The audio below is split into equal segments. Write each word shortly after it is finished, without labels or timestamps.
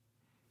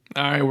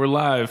All right, we're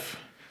live.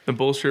 The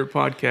Bullshit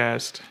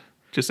Podcast.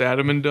 Just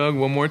Adam and Doug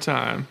one more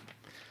time.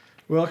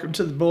 Welcome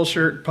to the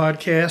Bullshit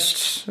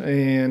Podcast.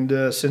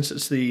 And since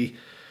it's the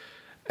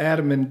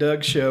Adam and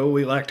Doug show,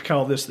 we like to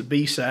call this the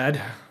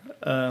B-side.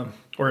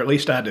 Or at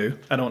least I do.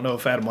 I don't know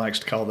if Adam likes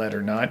to call that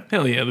or not.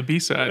 Hell yeah, the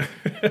B-side.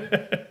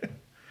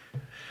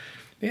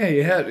 Yeah,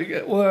 you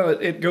had. Well,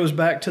 it goes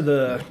back to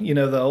the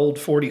old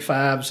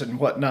 45s and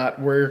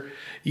whatnot, where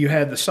you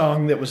had the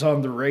song that was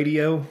on the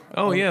radio.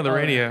 Oh yeah, the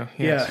radio.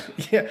 Yes.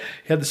 Yeah. You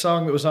had the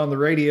song that was on the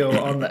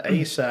radio on the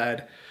A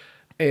side,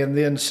 and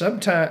then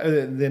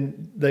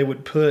then they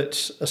would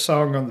put a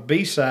song on the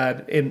B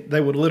side, and they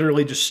would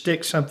literally just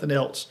stick something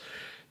else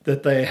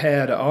that they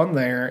had on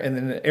there, and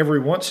then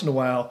every once in a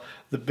while,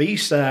 the B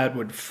side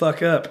would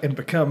fuck up and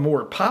become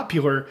more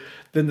popular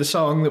than the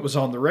song that was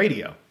on the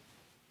radio.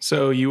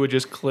 So you would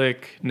just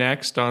click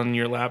next on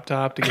your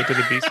laptop to get to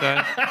the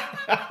B-side?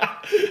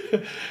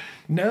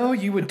 No,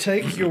 you would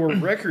take your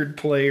record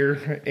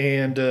player,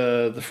 and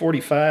the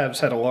 45s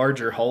had a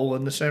larger hole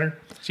in the center.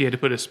 So you had to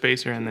put a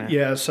spacer in there.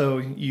 Yeah, so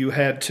you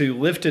had to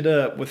lift it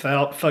up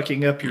without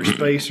fucking up your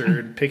spacer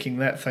and picking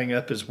that thing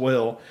up as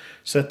well.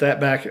 Set that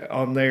back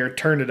on there,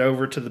 turn it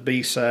over to the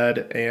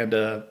B-side, and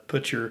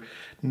put your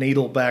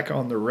needle back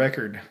on the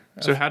record.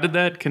 So how did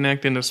that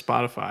connect into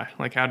Spotify?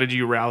 Like, how did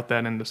you route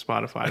that into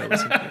Spotify to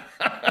listen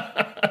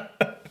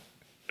to?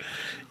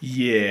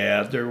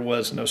 Yeah, there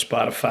was no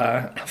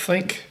Spotify. I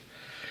think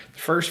the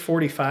first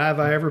 45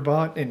 I ever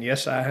bought, and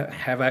yes, I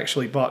have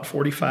actually bought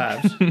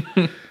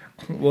 45s,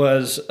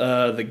 was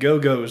the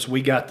Go-Go's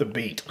We Got the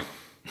Beat.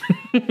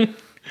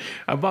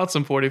 I bought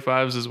some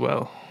 45s as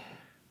well.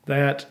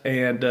 That,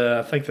 and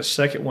I think the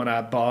second one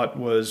I bought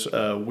was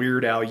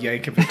Weird Al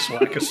Yankovic's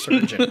Like a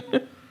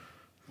Surgeon.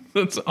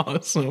 That's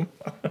awesome.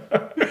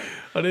 I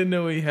didn't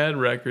know he had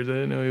records. I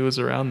didn't know he was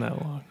around that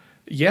long.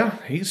 Yeah,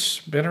 he's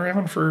been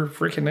around for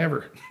freaking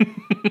ever.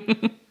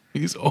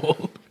 He's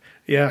old.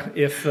 Yeah,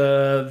 if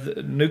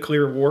the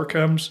nuclear war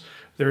comes,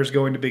 there's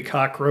going to be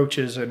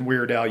cockroaches and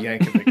Weird Al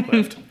Yankovic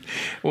left.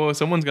 Well,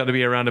 someone's got to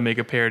be around to make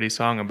a parody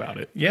song about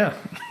it. Yeah.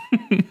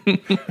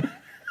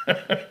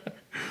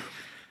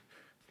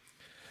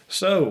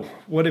 So,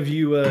 what have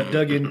you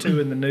dug into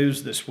in the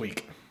news this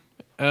week?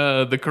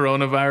 The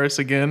coronavirus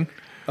again.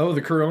 Oh,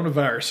 the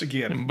coronavirus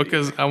again.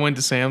 Because I went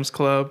to Sam's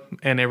Club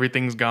and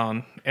everything's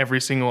gone.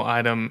 Every single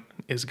item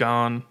is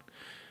gone.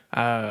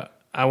 I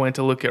went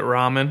to look at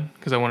ramen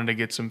because I wanted to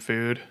get some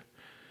food.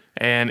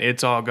 And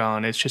it's all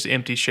gone. It's just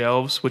empty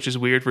shelves, which is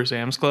weird for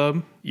Sam's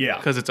Club. Yeah.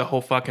 Because it's a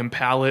whole fucking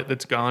pallet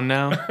that's gone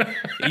now.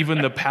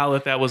 Even the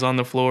pallet that was on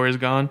the floor is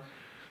gone.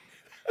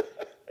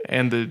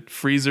 And the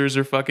freezers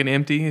are fucking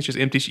empty. It's just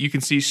empty. You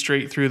can see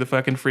straight through the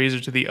fucking freezer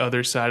to the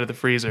other side of the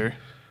freezer.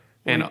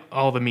 And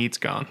all the meat's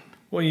gone.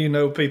 Well, you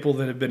know, people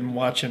that have been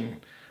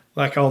watching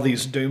like all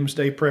these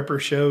doomsday prepper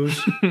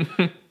shows,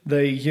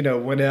 they,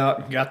 went out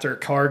and got their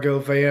cargo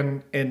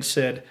van and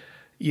said,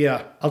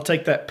 yeah, I'll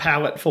take that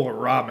pallet full of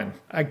ramen.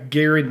 I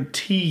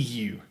guarantee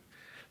you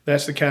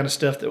that's the kind of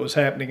stuff that was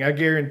happening. I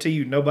guarantee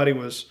you nobody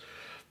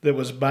that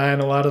was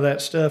buying a lot of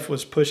that stuff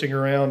was pushing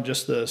around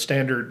just the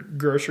standard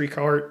grocery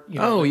cart.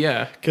 Oh,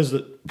 yeah. Because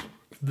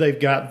they've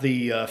got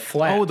the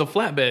flat. Oh, the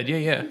flatbed.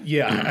 Yeah.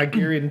 Yeah, I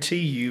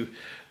guarantee you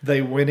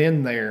they went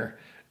in there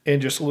and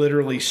just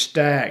literally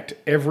stacked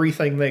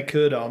everything they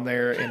could on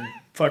there, and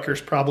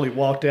fuckers probably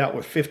walked out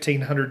with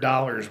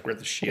 $1,500 worth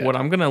of shit. What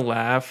I'm going to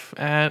laugh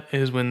at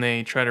is when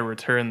they try to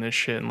return this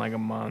shit in like a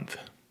month.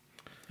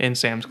 And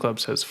Sam's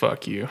Club says,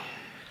 fuck you.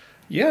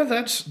 Yeah,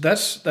 that's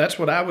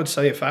what I would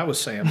say if I was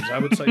Sam's. I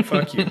would say,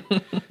 fuck you.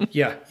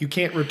 Yeah, you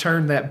can't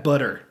return that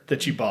butter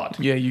that you bought.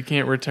 Yeah, you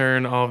can't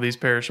return all of these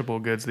perishable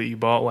goods that you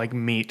bought, like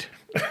meat.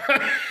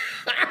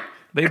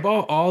 They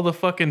bought all the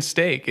fucking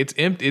steak. It's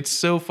empty. It's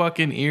so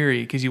fucking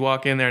eerie because you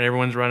walk in there and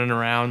everyone's running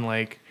around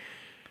like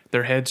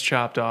their heads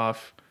chopped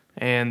off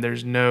and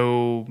there's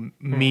no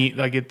meat.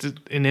 Like it's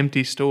an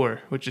empty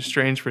store, which is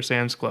strange for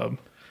Sam's Club.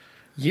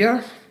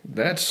 Yeah,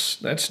 that's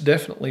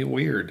definitely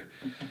weird.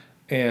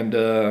 And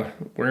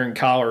we're in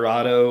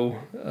Colorado.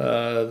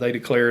 They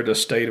declared a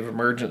state of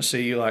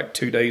emergency like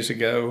 2 days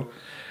ago.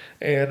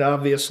 And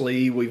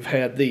obviously we've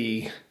had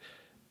the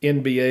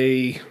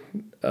NBA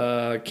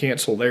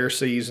cancel their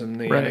season,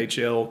 the right.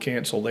 NHL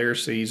cancel their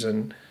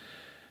season.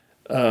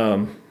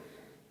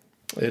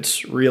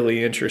 It's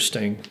really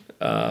interesting.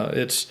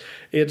 It's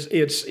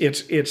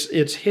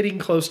hitting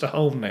close to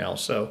home now.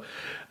 So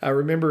I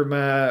remember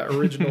my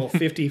original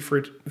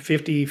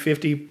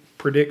 50-50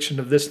 prediction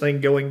of this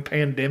thing going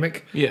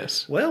pandemic.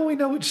 Yes. Well, we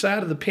know which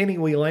side of the penny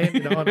we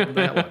landed on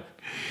that one.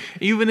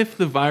 Even if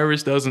the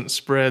virus doesn't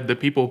spread, the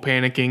people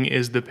panicking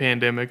is the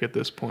pandemic at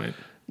this point.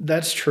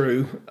 That's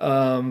true.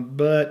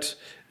 But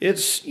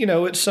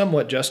it's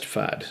somewhat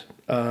justified.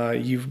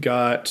 You've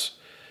got,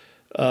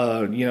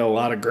 a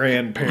lot of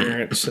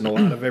grandparents and a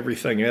lot of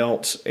everything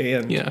else.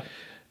 And yeah.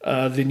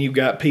 Then you've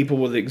got people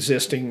with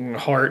existing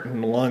heart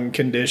and lung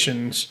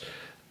conditions.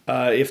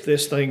 If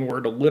this thing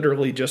were to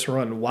literally just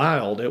run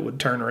wild, it would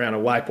turn around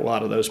and wipe a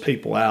lot of those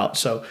people out.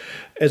 So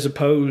as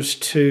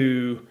opposed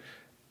to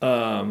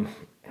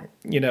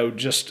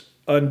just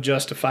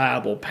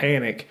unjustifiable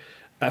panic.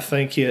 I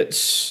think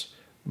it's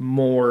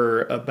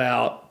more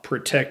about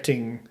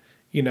protecting,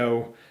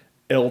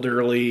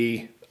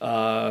 elderly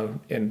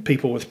and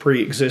people with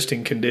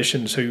pre-existing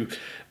conditions who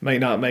may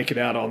not make it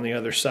out on the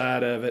other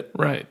side of it.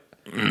 Right.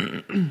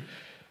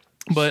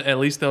 But at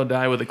least they'll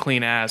die with a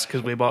clean ass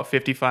because we bought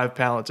 55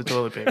 pallets of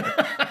toilet paper.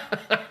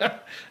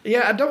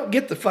 Yeah, I don't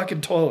get the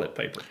fucking toilet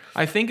paper.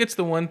 I think it's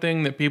the one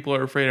thing that people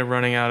are afraid of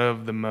running out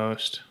of the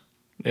most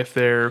if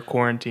they're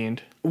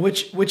quarantined.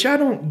 Which I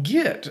don't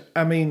get.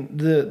 I mean,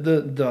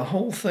 the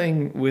whole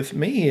thing with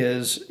me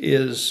is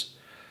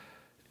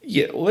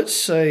let's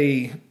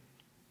say,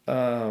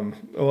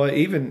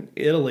 even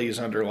Italy's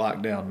under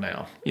lockdown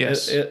now.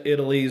 Yes.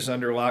 Italy's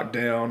under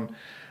lockdown.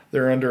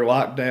 They're under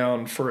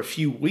lockdown for a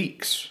few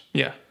weeks.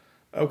 Yeah.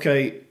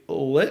 Okay,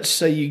 let's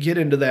say you get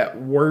into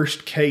that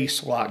worst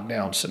case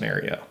lockdown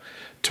scenario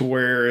to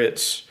where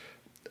it's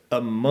a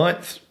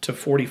month to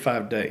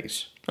 45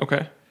 days.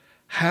 Okay.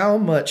 How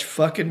much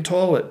fucking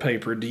toilet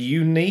paper do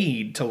you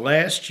need to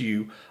last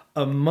you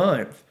a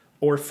month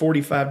or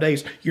 45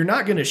 days? You're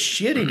not going to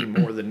shit any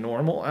more than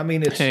normal. I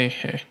mean, it's...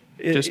 Hey.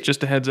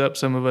 Just a heads up,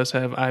 some of us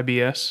have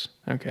IBS.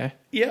 Okay.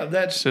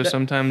 Yeah,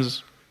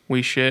 sometimes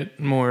we shit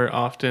more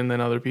often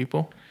than other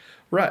people.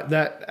 Right.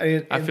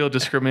 I feel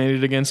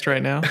discriminated against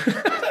right now.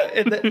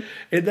 and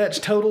that's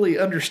totally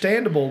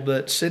understandable,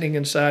 but sitting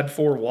inside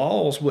four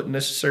walls wouldn't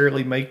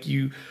necessarily make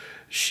you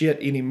shit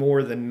any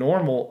more than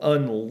normal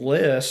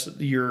unless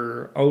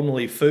your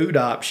only food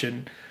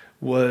option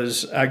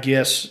was, I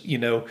guess,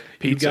 Pizza.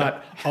 You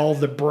got all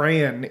the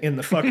bran in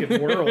the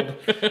fucking world,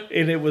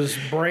 and it was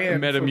bran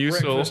Metamucil.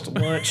 for breakfast,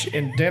 lunch,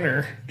 and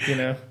dinner,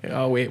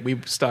 Oh, wait, we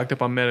stocked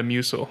up on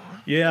Metamucil.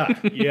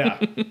 Yeah.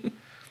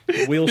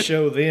 We'll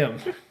show them.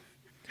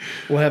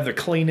 We'll have the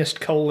cleanest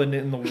colon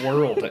in the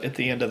world at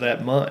the end of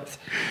that month.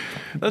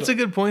 That's a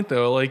good point,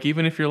 though. Like,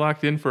 even if you're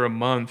locked in for a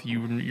month,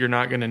 you're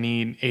not going to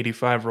need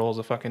 85 rolls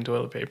of fucking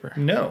toilet paper.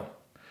 No.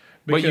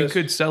 But you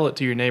could sell it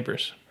to your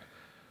neighbors.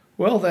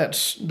 Well,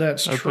 that's Or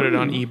true. put it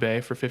on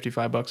eBay for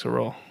 $55 a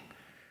roll.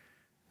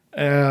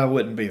 I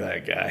wouldn't be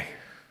that guy.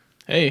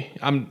 Hey,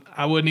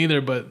 I wouldn't either,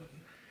 but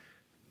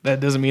that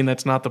doesn't mean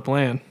that's not the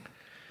plan.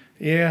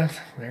 Yeah,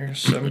 there's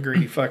some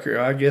greedy fucker.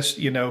 I guess,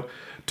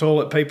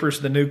 toilet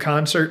paper's the new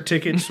concert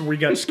tickets. We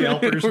got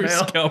scalpers We're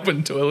now.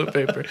 scalping toilet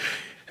paper.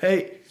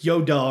 Hey,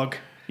 yo, dog.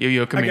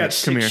 Yo, come I here. got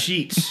six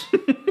sheets.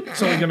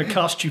 It's only going to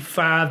cost you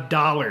 $5.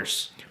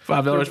 $5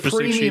 for 6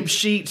 premium sheets.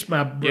 sheets,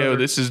 my brother. Yo,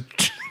 this is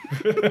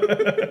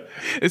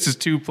this is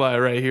 2-ply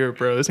right here,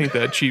 bro. This ain't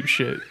that cheap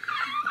shit.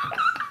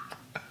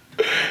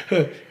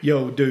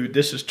 Yo, dude,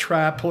 this is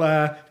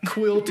tri-ply,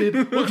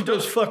 quilted. Look at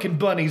those fucking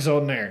bunnies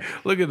on there.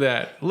 Look at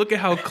that. Look at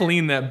how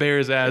clean that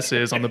bear's ass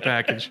is on the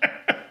package.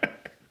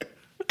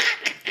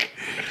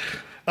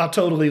 I'll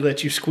totally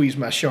let you squeeze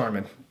my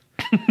Charmin.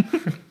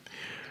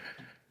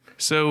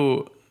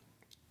 So,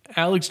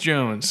 Alex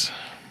Jones.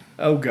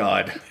 Oh,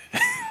 God.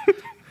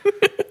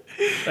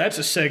 That's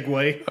a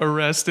segue.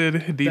 Arrested,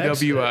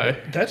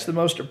 DWI. That's the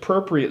most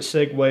appropriate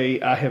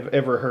segue I have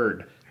ever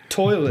heard.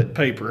 Toilet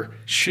paper.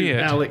 Shit.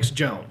 Alex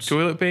Jones.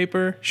 Toilet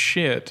paper,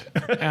 shit.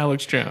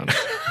 Alex Jones.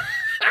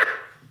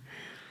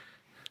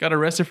 Got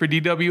arrested for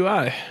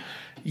DWI.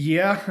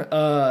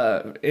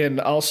 Yeah, and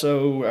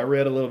also I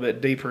read a little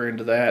bit deeper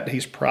into that.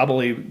 He's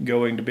probably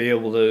going to be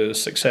able to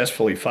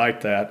successfully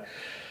fight that.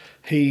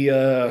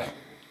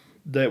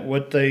 That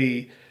what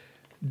they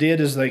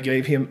did is they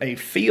gave him a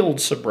field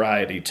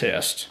sobriety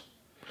test.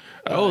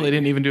 Oh, they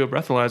didn't even do a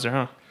breathalyzer,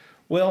 huh?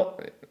 Well,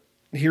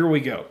 here we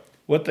go.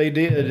 What they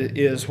did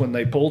is when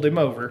they pulled him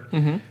over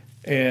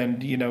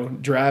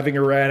and, driving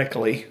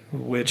erratically,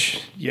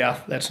 which,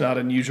 that's not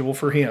unusual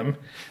for him.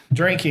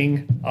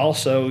 Drinking,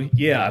 also,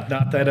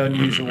 not that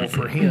unusual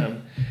for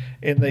him.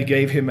 And they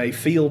gave him a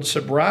field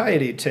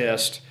sobriety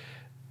test.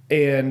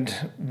 And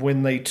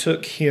when they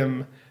took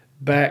him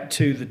back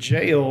to the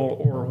jail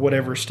or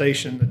whatever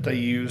station that they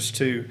used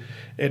to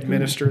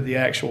administer the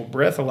actual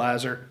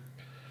breathalyzer,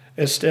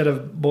 instead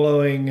of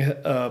blowing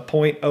a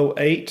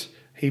 .08,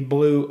 he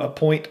blew a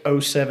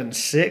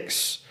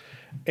 .076,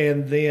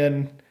 and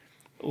then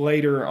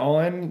later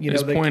on,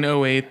 Is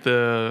 .08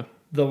 the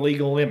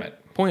legal limit.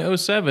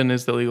 .07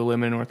 is the legal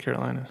limit in North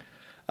Carolina.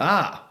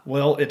 Ah,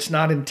 well, it's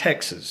not in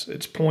Texas.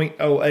 It's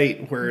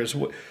 .08, whereas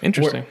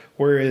Interesting.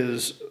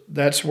 Whereas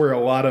that's where a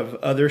lot of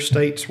other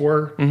states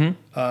were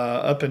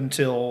up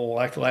until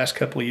like the last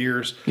couple of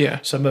years. Yeah.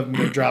 Some of them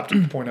have dropped to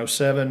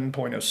 .07,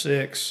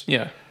 .06.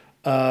 Yeah.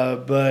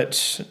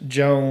 But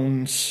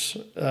Jones,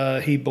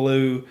 he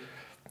blew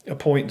a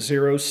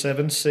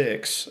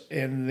 .076,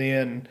 and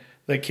then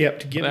they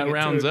kept getting That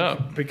rounds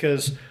up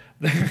because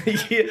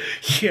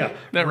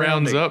that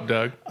rounds up,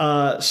 Doug.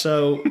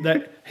 So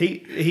that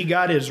he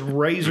got as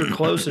razor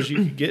close as you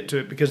could get to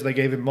it because they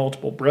gave him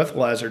multiple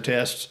breathalyzer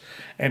tests,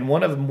 and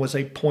one of them was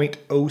a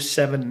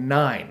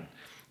 .079,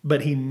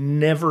 but he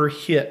never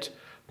hit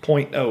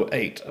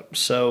 0.08.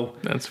 So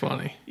That's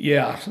funny.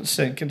 yeah,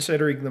 so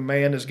considering the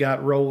man has got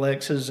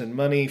Rolexes and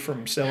money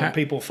from selling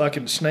people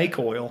fucking snake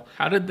oil.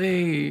 How did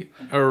they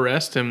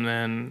arrest him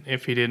then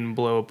if he didn't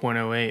blow a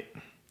 .08?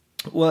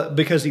 Well,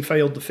 because he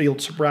failed the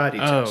field sobriety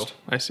Oh, test.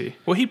 I see.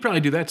 Well, he'd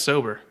probably do that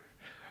sober.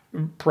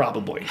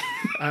 Probably.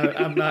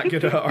 I'm not going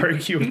to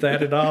argue with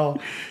that at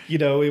all. You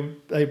know,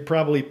 they'd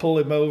probably pull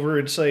him over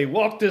and say,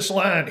 walk this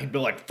line. He'd be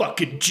like,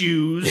 fucking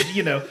Jews,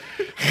 you know.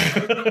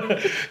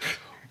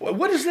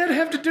 What does that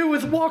have to do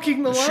with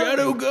walking the line?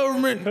 Shadow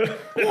government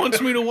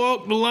wants me to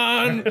walk the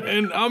line,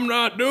 and I'm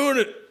not doing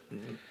it.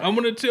 I'm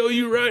going to tell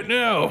you right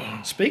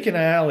now. Speaking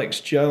of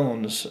Alex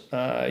Jones,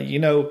 you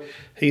know,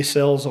 he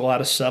sells a lot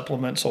of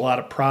supplements, a lot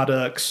of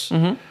products,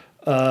 a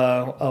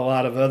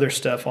lot of other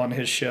stuff on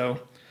his show.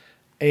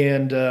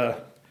 And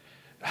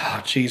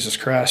Jesus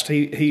Christ,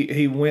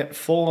 he went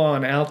full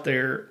on out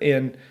there,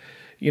 and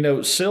you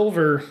know,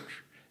 silver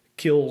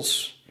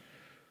kills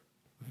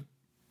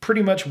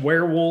pretty much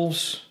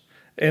werewolves,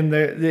 and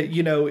the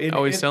you know,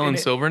 He's selling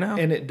silver now,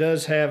 and it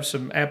does have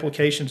some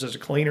applications as a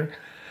cleaner.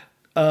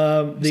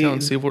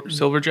 selling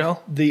silver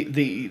gel.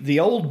 The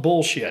old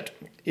bullshit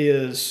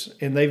is,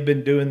 and they've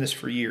been doing this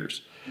for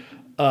years.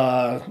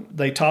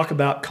 They talk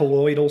about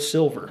colloidal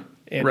silver,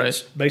 and Right.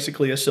 it's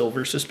basically a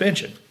silver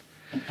suspension.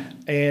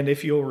 And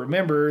if you'll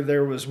remember,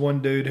 there was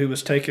one dude who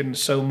was taking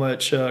so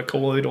much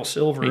colloidal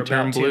silver, He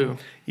turned blue.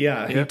 He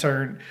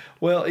turned.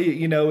 Well,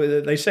 you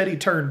know, they said he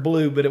turned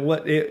blue,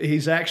 but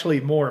he's actually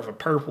more of a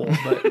purple.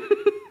 But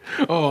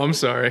Oh, I'm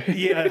sorry.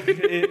 yeah,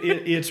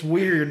 it's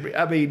weird.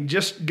 I mean,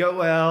 just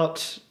go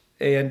out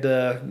and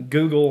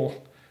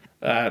Google.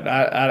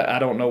 I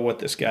don't know what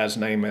this guy's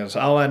name is.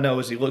 All I know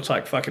is he looks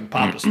like fucking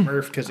Papa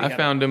Smurf because I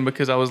found him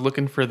because I was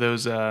looking for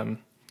those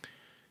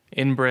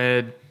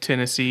inbred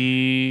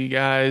Tennessee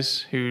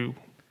guys who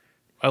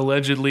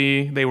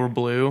allegedly they were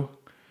blue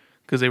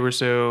because they were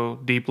so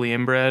deeply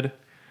inbred.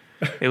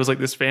 It was like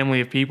this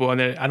family of people,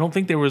 and I don't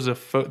think there was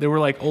there were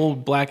like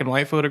old black and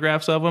white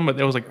photographs of them, but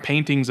there was like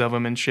paintings of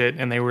them and shit,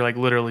 and they were like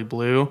literally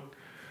blue.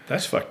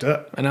 That's fucked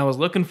up. And I was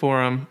looking for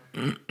them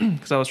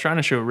because I was trying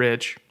to show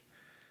Rich,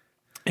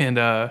 and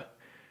I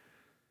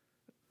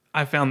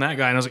found that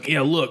guy, and I was like, yeah,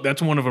 look,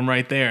 that's one of them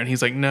right there. And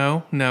he's like,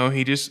 no,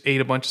 he just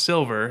ate a bunch of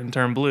silver and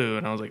turned blue.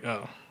 And I was like,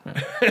 oh.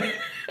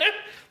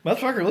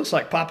 Motherfucker looks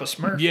like Papa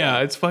Smurf. Yeah,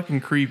 it's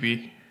fucking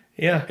creepy.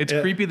 Yeah. It's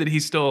creepy that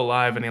he's still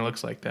alive and he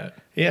looks like that.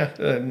 Yeah.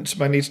 And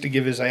somebody needs to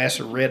give his ass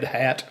a red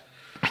hat.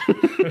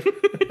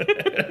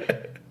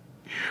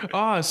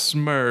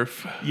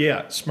 Smurf.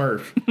 Yeah,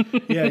 Smurf.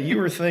 Yeah, you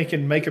were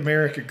thinking Make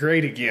America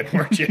Great Again,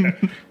 weren't you?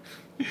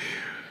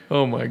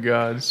 Oh my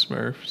God,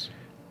 Smurfs.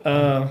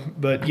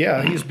 But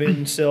yeah, he's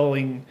been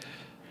selling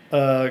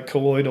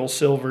colloidal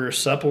silver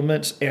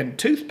supplements and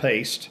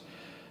toothpaste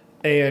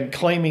and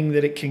claiming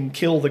that it can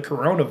kill the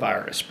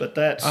coronavirus. But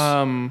that's...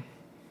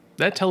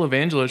 that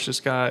televangelist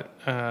just got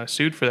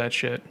sued for that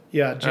shit.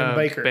 yeah, Jim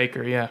Baker.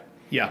 Baker, yeah.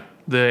 Yeah.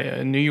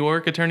 The New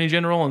York Attorney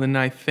General, and then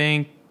I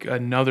think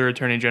another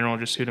Attorney General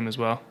just sued him as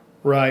well.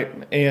 Right.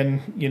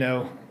 And, you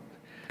know...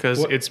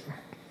 Because it's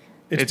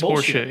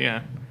bullshit. horseshit,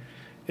 yeah.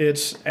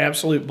 It's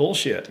absolute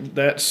bullshit.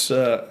 That's...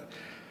 well,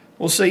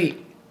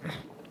 see,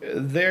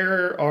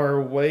 there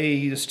are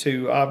ways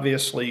to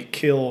obviously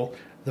kill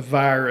the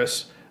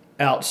virus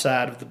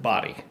outside of the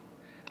body.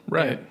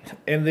 Right.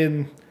 And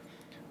then,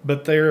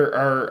 but there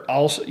are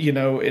also, you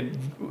know,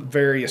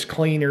 various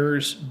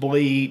cleaners,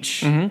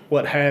 bleach,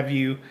 what have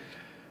you.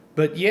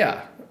 But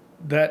yeah,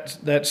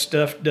 that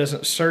stuff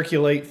doesn't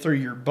circulate through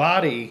your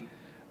body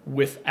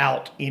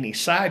without any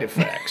side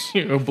effects.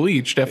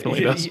 Bleach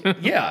definitely does.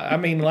 Yeah, I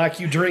mean, like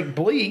you drink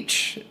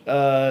bleach,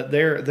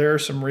 there are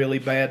some really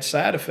bad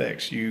side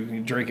effects. You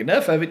drink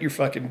enough of it, you're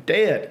fucking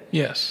dead.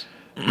 Yes.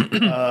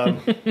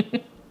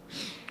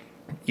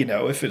 You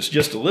know, if it's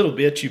just a little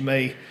bit, you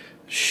may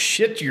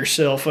shit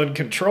yourself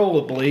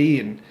uncontrollably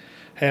and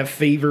have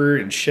fever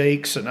and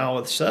shakes and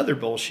all this other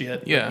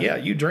bullshit. Yeah. But yeah,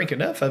 you drink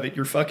enough of it,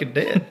 you're fucking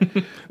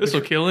dead. This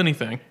will kill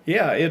anything.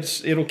 Yeah,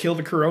 it'll kill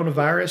the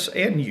coronavirus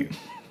and you.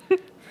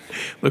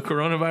 The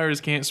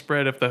coronavirus can't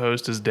spread if the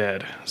host is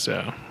dead.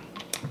 So,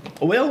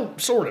 Well,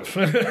 sort of.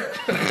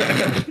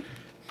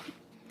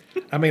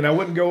 I mean, I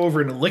wouldn't go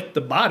over and lick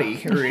the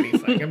body or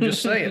anything. I'm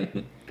just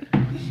saying.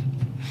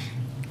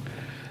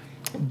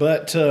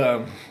 But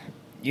so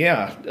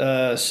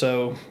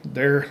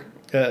there,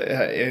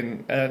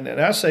 and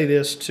I say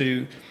this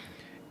to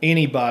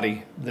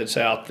anybody that's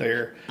out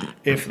there: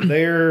 if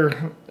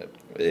they're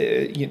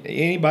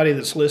anybody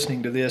that's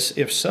listening to this,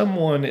 if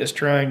someone is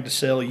trying to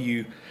sell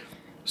you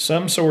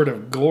some sort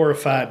of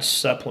glorified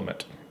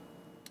supplement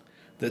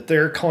that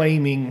they're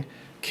claiming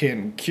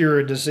can cure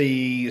a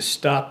disease,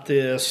 stop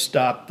this,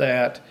 stop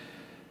that,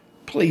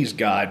 please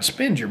God,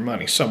 spend your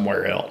money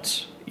somewhere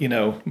else. You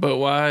know. but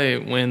why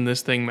when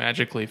this thing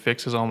magically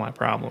fixes all my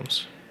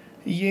problems?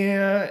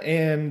 Yeah,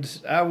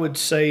 and I would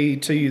say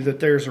to you that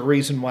there's a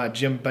reason why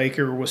Jim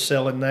Baker was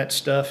selling that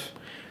stuff.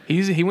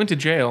 He went to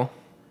jail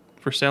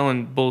for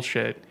selling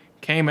bullshit,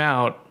 came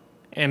out,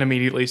 And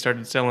immediately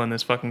started selling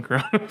this fucking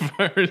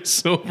coronavirus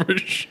silver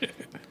shit.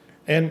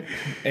 And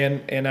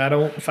I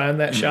don't find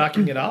that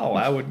shocking at all.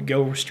 I would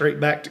go straight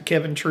back to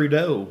Kevin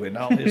Trudeau and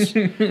all his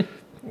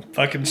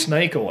fucking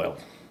snake oil.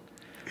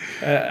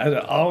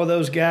 All of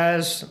those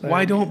guys.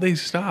 Why don't they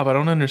stop? I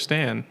don't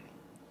understand.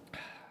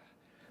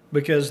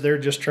 Because they're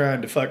just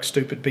trying to fuck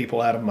stupid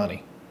people out of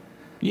money.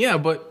 Yeah,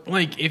 but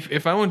like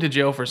if I went to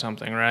jail for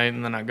something, right,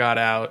 and then I got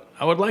out,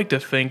 I would like to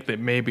think that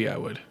maybe I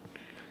would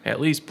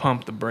at least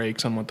pump the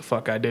brakes on what the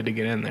fuck I did to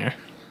get in there.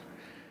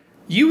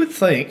 You would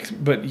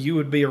think, but you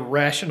would be a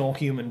rational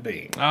human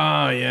being.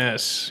 Ah,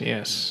 yes.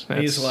 He's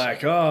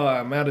like, oh,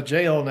 I'm out of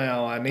jail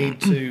now. I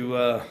need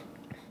to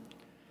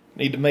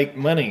make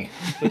money.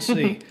 Let's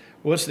see.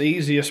 What's the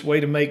easiest way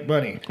to make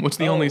money? What's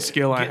the only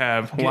skill I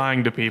have?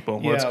 Lying to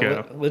people. Let's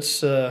go.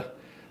 Let's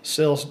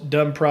sell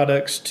dumb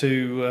products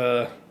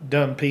to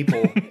dumb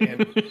people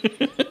and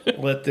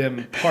let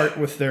them part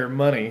with their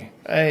money.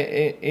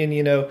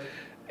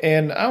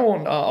 And I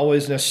won't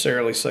always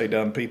necessarily say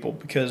dumb people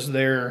because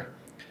they're.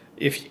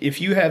 If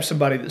you have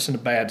somebody that's in a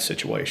bad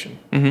situation,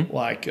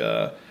 like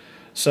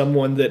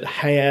someone that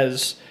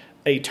has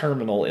a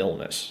terminal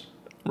illness,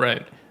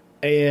 right,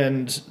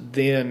 and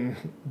then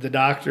the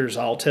doctors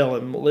all tell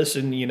him,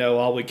 listen,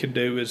 all we can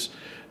do is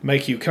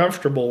make you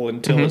comfortable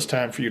until it's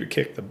time for you to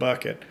kick the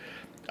bucket.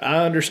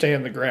 I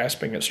understand the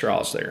grasping at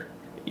straws there,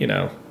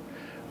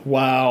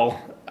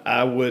 while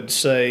I would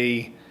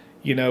say,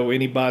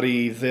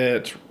 anybody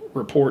that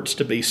reports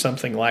to be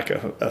something like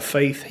a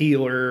faith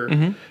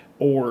healer,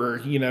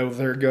 or,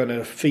 they're going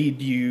to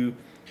feed you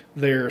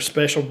their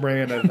special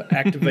brand of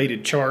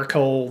activated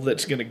charcoal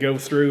that's going to go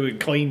through and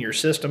clean your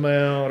system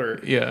out, or,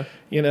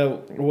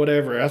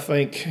 whatever. I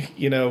think,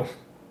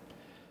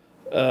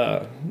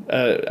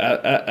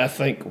 I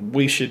think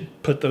we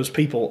should put those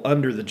people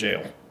under the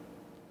jail.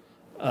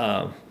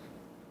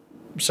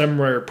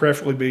 Somewhere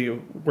preferably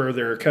where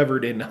they're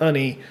covered in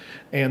honey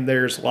and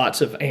there's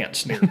lots of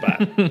ants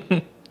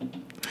nearby.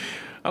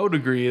 I would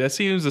agree. That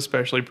seems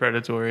especially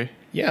predatory.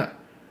 Yeah.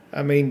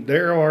 I mean,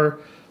 there are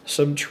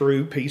some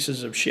true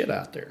pieces of shit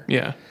out there.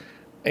 Yeah.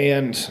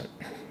 And,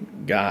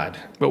 God.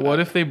 But what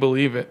if they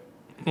believe it?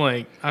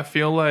 Like, I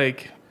feel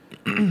like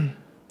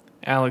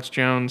Alex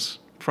Jones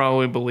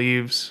probably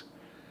believes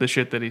the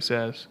shit that he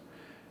says.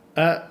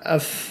 I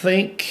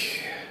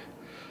think,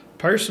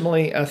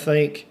 personally,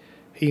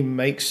 he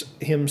makes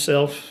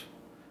himself,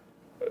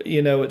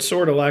 it's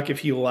sort of like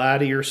if you lie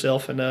to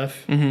yourself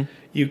enough,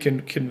 you can,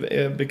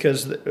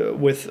 because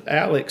with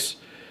Alex,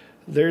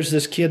 there's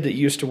this kid that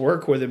used to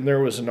work with him. There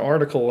was an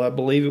article, I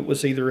believe it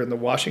was either in the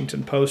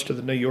Washington Post or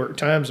the New York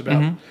Times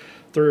about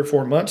 3 or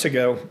 4 months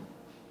ago,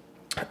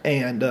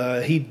 and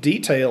he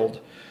detailed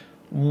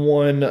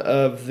one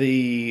of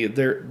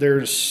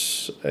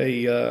there's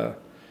a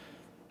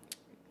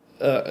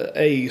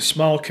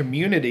small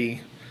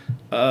community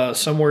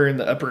somewhere in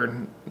the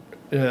upper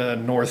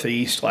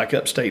northeast, like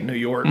upstate New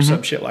York,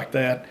 some shit like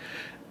that,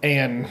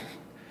 and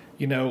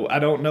I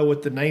don't know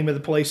what the name of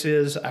the place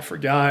is. I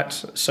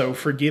forgot, so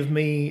forgive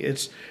me.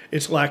 It's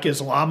like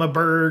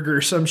Islamabad or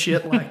some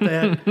shit like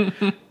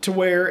that, to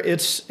where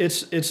it's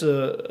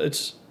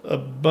a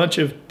bunch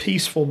of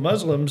peaceful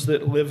Muslims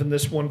that live in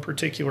this one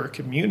particular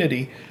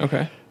community.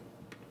 Okay.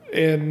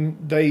 And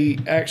they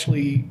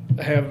actually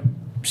have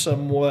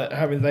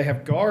they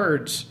have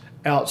guards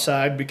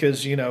outside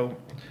because,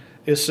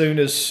 as soon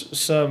as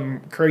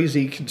some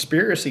crazy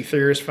conspiracy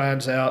theorist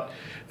finds out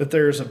that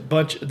there's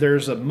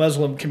a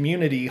Muslim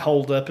community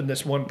holed up in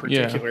this one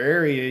particular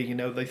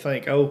area, they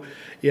think, oh,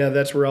 yeah,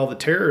 that's where all the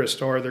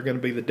terrorists are. They're going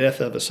to be the death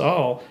of us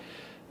all.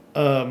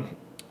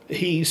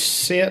 He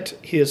sent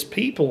his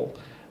people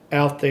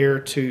out there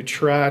to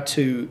try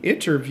to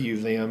interview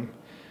them,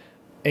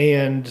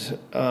 and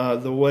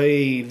the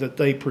way that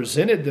they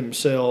presented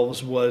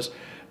themselves was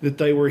that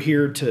they were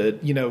here to,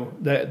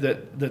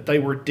 that they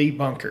were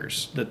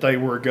debunkers, that they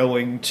were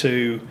going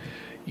to,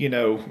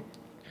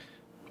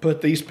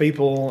 put these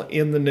people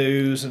in the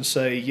news and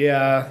say,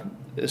 yeah,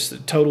 it's a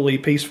totally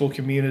peaceful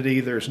community.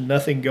 There's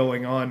nothing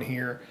going on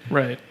here.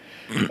 Right.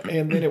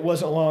 And then it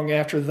wasn't long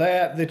after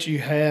that you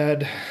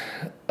had,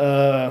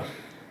 I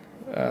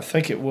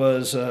think it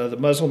was the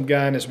Muslim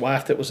guy and his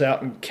wife that was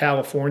out in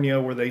California,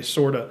 where they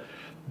sort of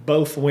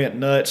both went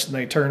nuts and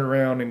they turned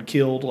around and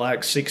killed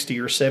like 60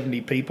 or 70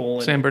 people.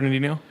 And, San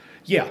Bernardino?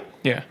 Yeah.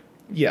 Yeah.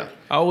 Yeah.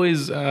 I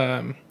always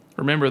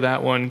remember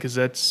that one because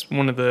that's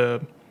one of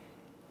the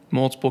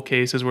multiple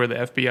cases where the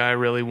FBI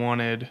really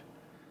wanted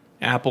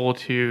Apple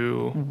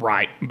to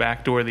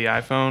backdoor the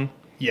iPhone.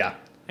 Yeah.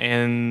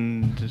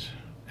 And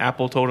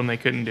Apple told them they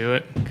couldn't do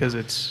it because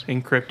it's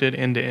encrypted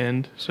end to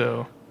end.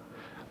 So,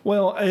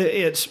 well,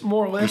 it's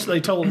more or less they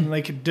told them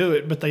they could do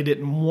it, but they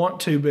didn't want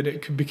to,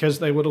 because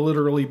they would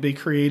literally be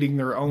creating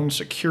their own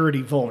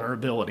security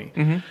vulnerability.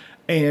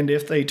 And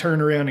if they turn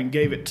around and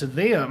gave it to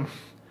them,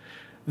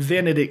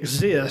 then it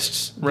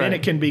exists. Right. Then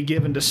it can be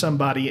given to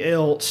somebody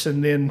else,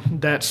 and then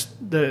that's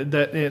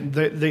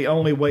the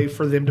only way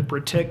for them to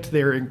protect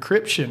their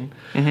encryption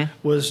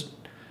was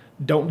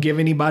don't give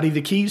anybody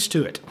the keys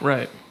to it.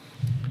 Right.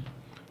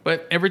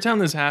 But every time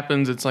this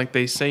happens, it's like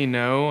they say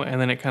no,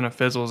 and then it kind of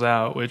fizzles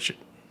out, which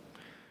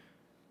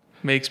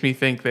makes me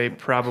think they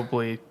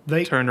probably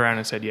turned around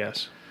and said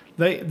yes.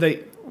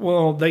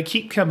 They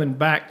keep coming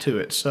back to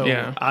it. So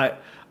Yeah.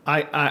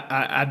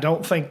 I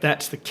don't think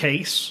that's the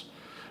case,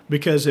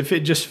 because if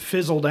it just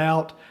fizzled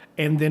out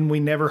and then we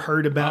never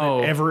heard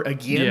about it ever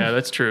again. Yeah,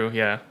 that's true.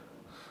 Yeah.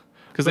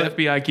 Because the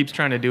FBI keeps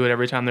trying to do it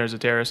every time there's a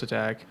terrorist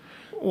attack.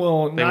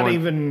 Well, not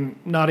even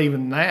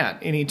that.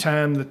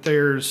 Anytime that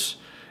there's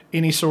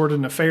any sort of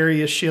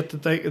nefarious shit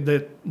that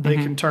they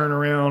can turn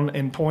around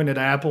and point at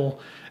Apple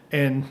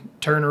and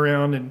turn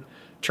around and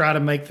try to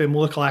make them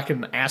look like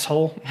an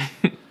asshole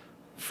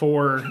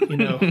for,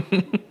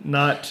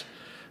 not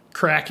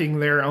cracking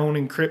their own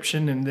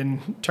encryption, and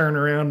then turn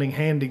around and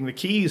handing the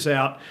keys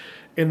out.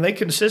 And they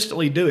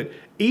consistently do it,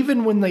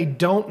 even when they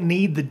don't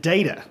need the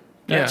data.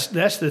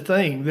 That's the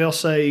thing. They'll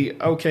say,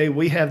 okay,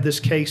 we have this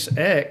case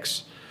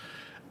X,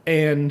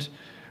 and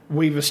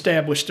we've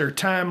established their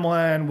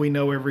timeline. We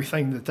know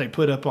everything that they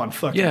put up on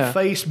fucking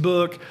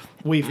Facebook.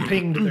 We've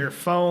pinged their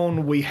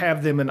phone. We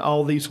have them in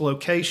all these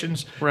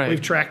locations. Right.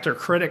 We've tracked their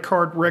credit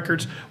card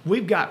records.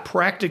 We've got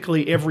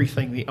practically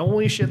everything. The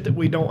only shit that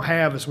we don't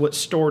have is what's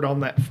stored on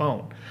that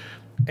phone.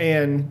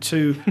 And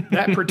to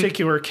that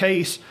particular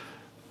case,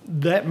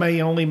 that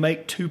may only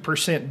make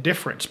 2%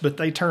 difference, but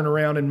they turn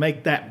around and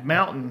make that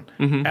mountain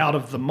out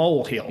of the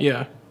molehill.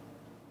 Yeah.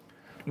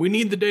 We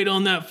need the data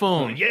on that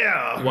phone.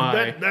 Yeah.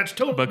 Why? That's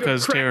totally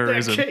Because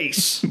terrorism. that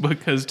case.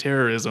 Because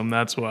terrorism,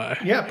 that's why.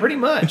 Yeah, pretty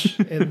much.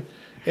 And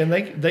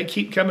they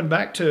keep coming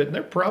back to it, and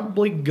they're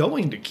probably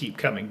going to keep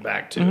coming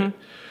back to it.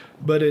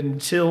 But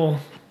until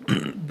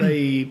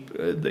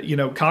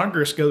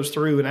Congress goes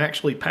through and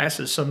actually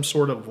passes some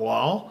sort of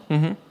law,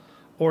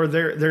 or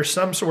there's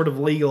some sort of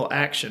legal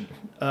action.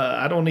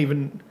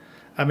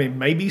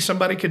 Maybe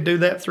somebody could do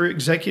that through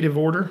executive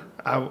order.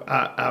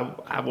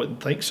 I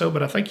wouldn't think so,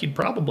 but I think you'd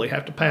probably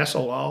have to pass a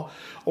law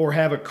or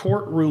have a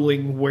court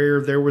ruling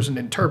where there was an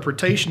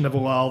interpretation of a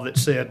law that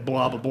said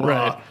blah, blah,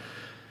 blah.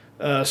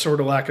 Right. Sort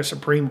of like a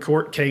Supreme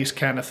Court case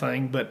kind of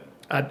thing. But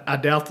I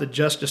doubt the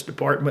Justice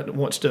Department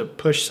wants to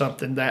push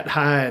something that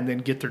high and then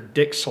get their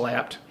dick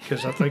slapped,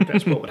 because I think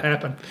that's what would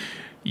happen.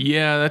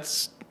 Yeah,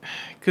 that's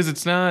because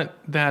it's not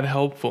that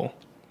helpful.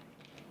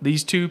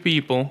 These two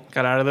people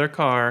got out of their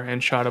car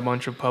and shot a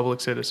bunch of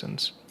public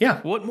citizens. Yeah.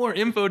 What more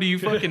info do you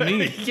fucking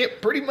need? Yeah,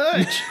 pretty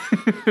much.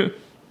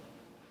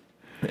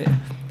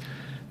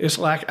 It's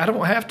like, I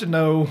don't have to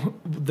know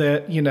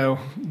that,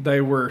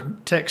 they were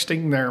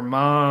texting their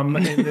mom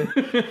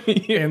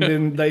and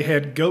then they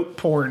had goat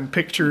porn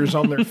pictures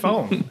on their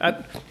phone.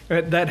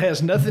 That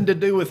has nothing to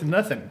do with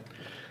nothing.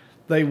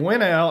 They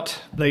went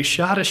out, they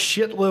shot a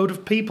shitload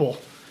of people.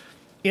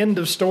 End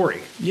of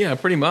story. Yeah,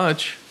 pretty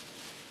much.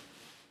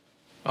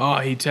 Oh,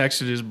 he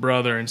texted his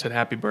brother and said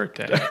happy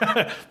birthday.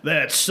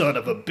 That son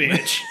of a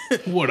bitch.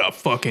 What a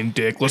fucking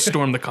dick. Let's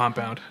storm the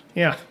compound.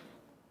 Yeah.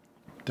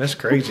 That's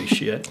crazy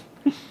shit.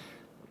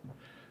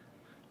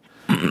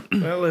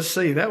 Well, let's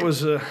see. That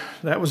was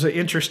an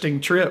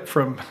interesting trip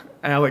from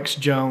Alex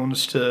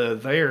Jones to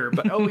there.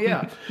 But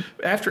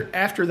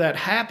after that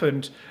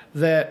happened,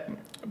 that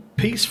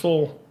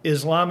peaceful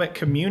Islamic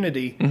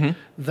community,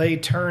 they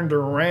turned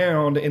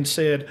around and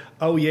said,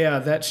 oh yeah,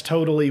 that's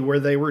totally where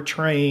they were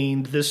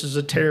trained. This is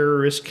a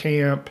terrorist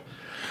camp.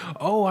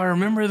 Oh, I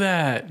remember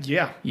that.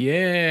 Yeah.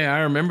 Yeah, I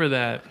remember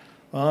that.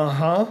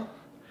 Uh-huh.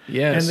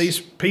 Yes. And these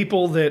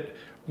people that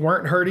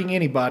weren't hurting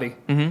anybody,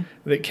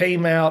 that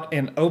came out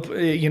and,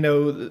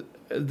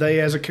 they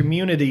as a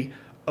community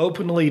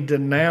openly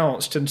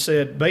denounced and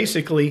said,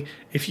 basically,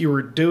 if you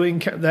were doing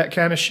that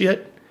kind of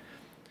shit,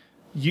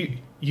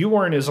 you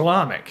weren't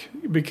Islamic,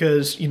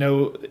 because,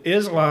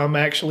 Islam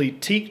actually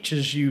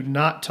teaches you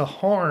not to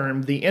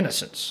harm the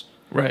innocents.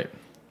 Right.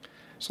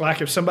 It's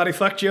like if somebody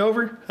fucked you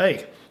over,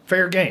 hey,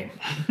 fair game.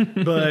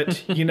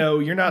 But,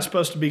 you're not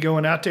supposed to be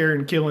going out there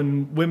and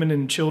killing women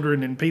and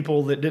children and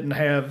people that didn't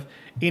have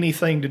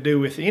anything to do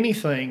with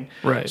anything.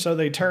 Right. So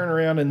they turn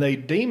around and they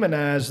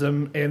demonize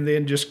them, and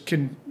then just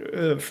can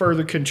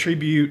further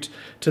contribute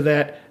to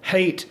that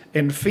hate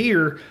and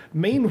fear.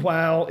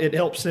 Meanwhile, it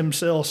helps them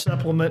sell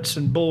supplements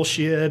and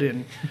bullshit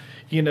and,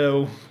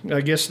 I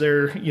guess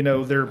their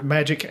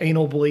magic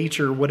anal bleach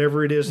or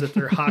whatever it is that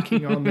they're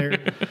hawking on there.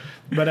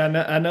 But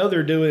I know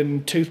they're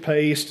doing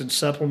toothpaste and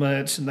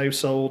supplements, and they've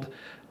sold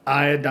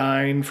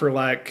iodine for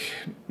like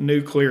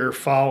nuclear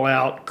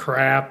fallout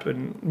crap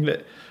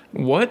and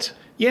what?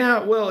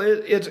 Yeah, well,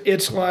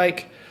 it's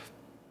like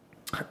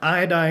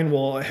iodine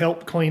will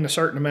help clean a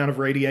certain amount of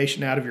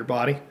radiation out of your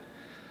body.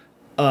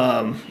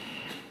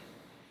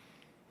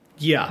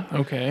 Yeah.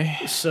 Okay.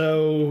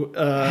 So,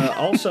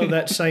 also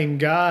that same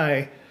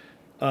guy,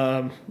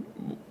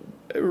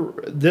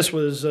 this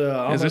was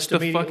almost Is this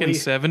the fucking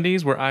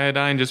 70s where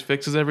iodine just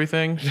fixes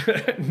everything?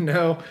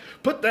 No.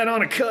 Put that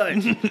on a cut.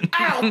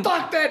 Ow,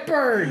 fuck, that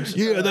burns.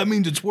 Yeah, that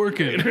means it's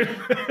working.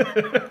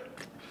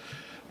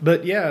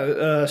 But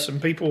yeah, some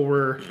people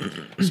were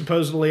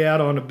supposedly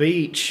out on a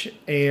beach,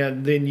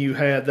 and then you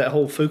had that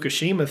whole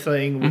Fukushima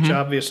thing, which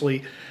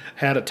obviously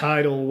had a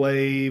tidal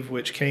wave,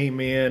 which came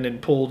in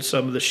and pulled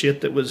some of the shit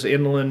that was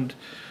inland,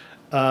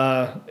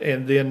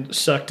 and then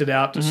sucked it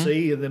out to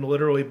sea, and then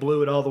literally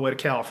blew it all the way to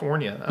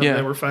California. I mean,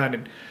 they were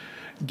finding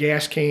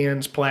gas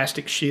cans,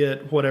 plastic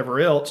shit, whatever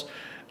else,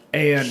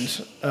 and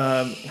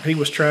he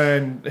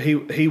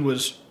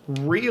was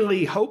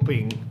really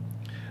hoping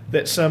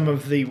that some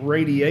of the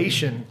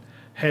radiation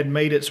had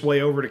made its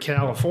way over to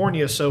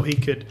California, so he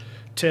could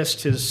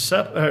test his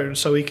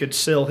so he could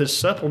sell his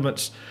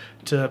supplements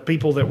to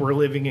people that were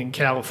living in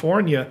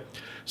California.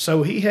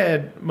 So he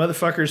had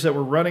motherfuckers that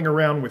were running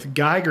around with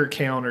Geiger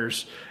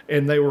counters,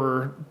 and they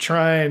were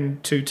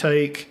trying to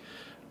take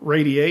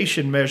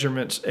radiation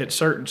measurements at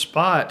certain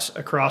spots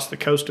across the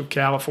coast of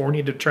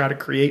California to try to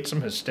create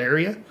some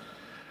hysteria.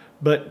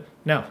 But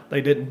no, they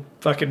didn't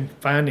fucking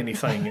find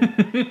anything.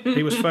 And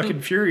he was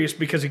fucking furious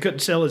because he couldn't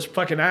sell his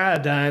fucking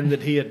iodine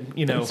that he had,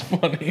 That's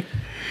funny.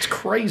 It's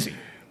crazy.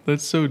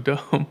 That's so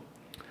dumb.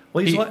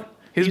 Well,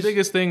 his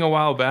biggest thing a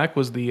while back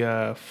was the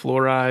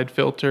fluoride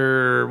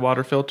filter,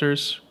 water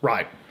filters.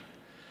 Right.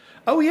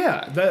 Oh,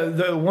 yeah.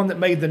 The one that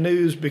made the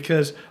news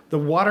because the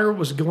water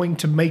was going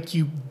to make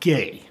you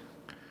gay.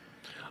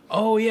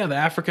 Oh, yeah, the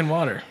African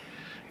water.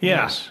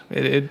 Yeah. Yes.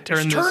 It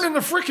turned turning the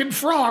freaking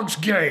frogs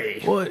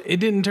gay. Well, it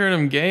didn't turn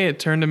them gay. It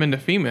turned them into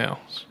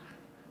females.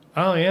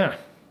 Oh, yeah.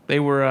 They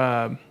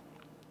were...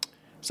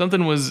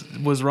 something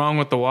was wrong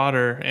with the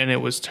water, and it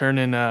was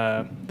turning...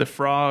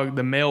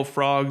 the male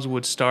frogs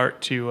would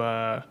start to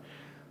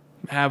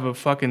have a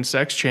fucking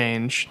sex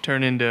change,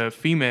 turn into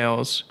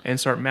females, and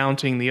start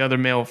mounting the other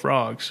male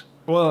frogs.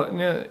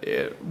 Well,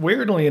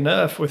 weirdly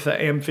enough, with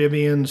the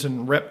amphibians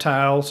and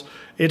reptiles,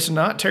 it's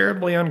not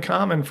terribly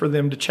uncommon for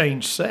them to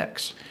change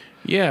sex.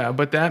 Yeah,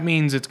 but that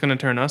means it's going to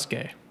turn us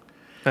gay.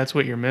 That's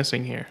what you're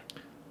missing here.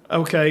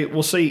 Okay,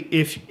 well, see,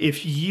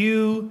 if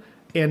you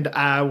and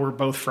I were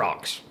both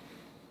frogs.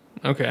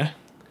 Okay.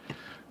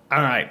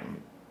 All right.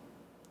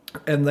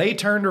 And they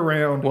turned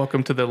around.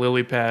 Welcome to the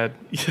Lily Pad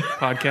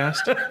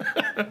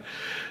podcast.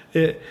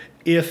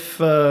 If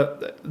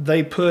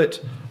they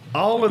put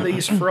all of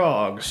these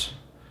frogs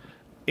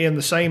in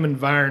the same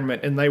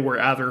environment and they were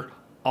either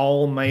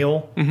all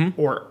male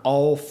or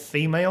all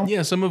female.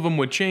 Yeah, some of them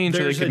would change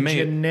so they could mate.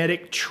 There's a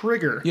genetic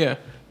trigger Yeah.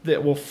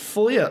 that will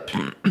flip.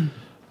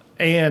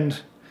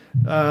 And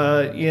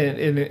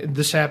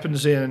this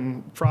happens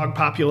in frog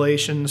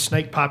populations,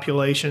 snake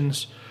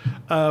populations,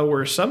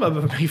 where some of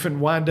them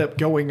even wind up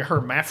going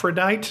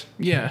hermaphrodite.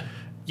 Yeah.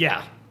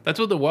 Yeah. That's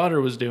what the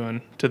water was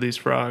doing to these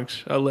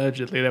frogs,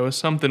 allegedly. There was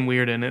something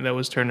weird in it that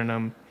was turning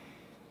them...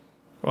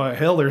 Well,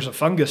 hell, there's a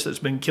fungus that's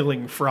been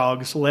killing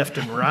frogs left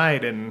and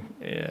right, and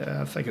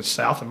I think it's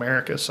South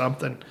America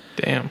something.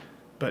 Damn.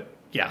 But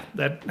yeah,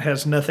 that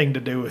has nothing to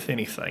do with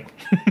anything.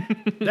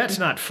 That's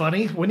not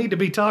funny. We need to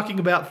be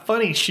talking about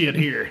funny shit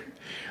here.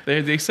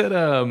 They said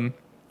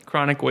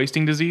chronic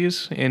wasting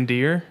disease in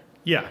deer.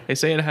 Yeah. They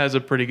say it has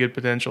a pretty good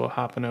potential of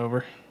hopping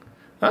over.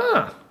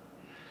 Ah.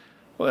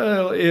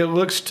 Well, it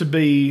looks to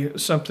be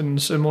something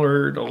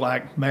similar to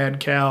like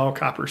mad cow,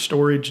 copper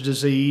storage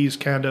disease,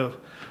 kind of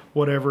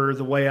whatever,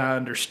 the way I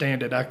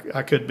understand it.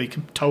 I could be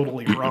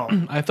totally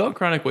wrong. I thought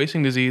chronic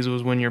wasting disease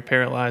was when you're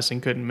paralyzed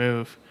and couldn't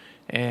move,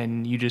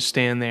 and you just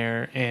stand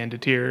there and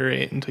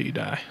deteriorate until you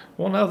die.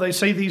 Well, no, they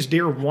say these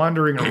deer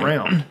wandering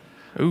around.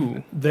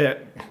 Ooh.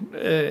 That.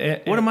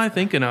 What am I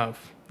thinking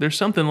of? There's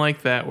something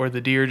like that where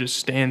the deer just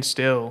stand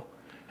still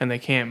and they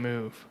can't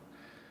move.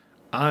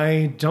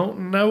 I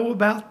don't know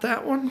about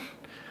that one,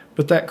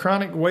 but that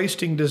chronic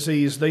wasting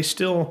disease, they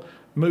still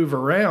move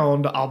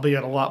around,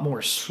 albeit a lot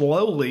more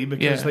slowly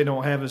because they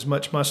don't have as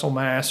much muscle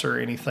mass or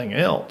anything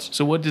else.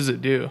 So what does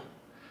it do?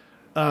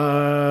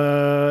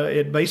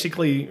 It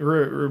basically,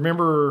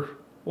 remember,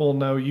 well,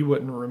 no, you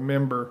wouldn't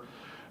remember,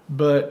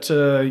 but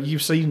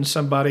you've seen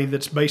somebody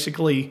that's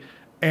basically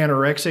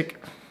anorexic.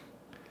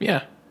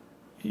 Yeah.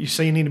 You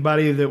seen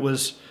anybody that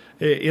was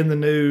in the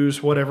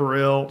news, whatever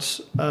else,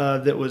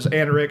 that was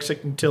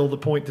anorexic until the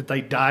point that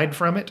they died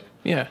from it?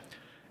 Yeah.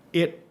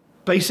 It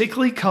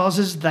basically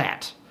causes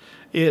that.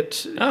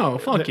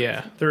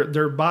 Yeah.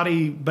 Their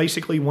body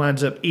basically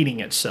winds up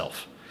eating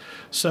itself.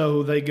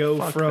 So they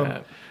go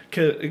from,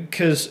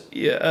 because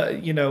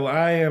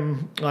I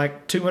am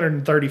like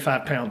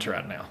 235 pounds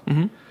right now.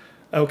 Mm-hmm.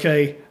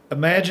 Okay,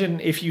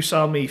 imagine if you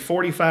saw me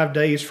 45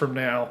 days from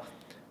now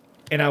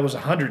and I was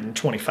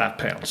 125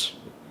 pounds.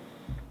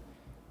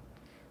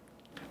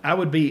 I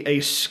would be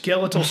a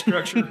skeletal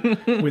structure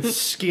with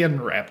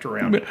skin wrapped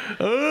around it.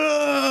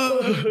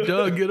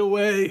 Doug, get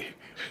away.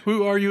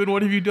 Who are you and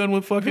what have you done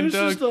with fucking Doug?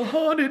 This is the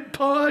Haunted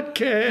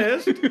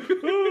Podcast.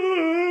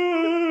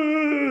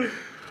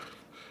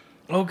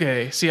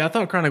 Okay, see, I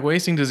thought chronic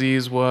wasting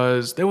disease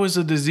there was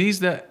a disease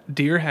that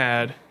deer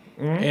had,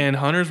 and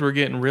hunters were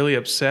getting really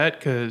upset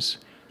because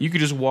you could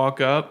just walk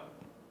up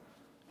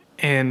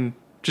and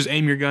just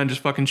aim your gun,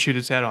 just fucking shoot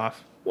its head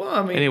off. Well,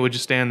 I mean... And it would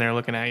just stand there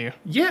looking at you.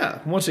 Yeah,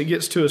 once it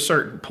gets to a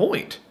certain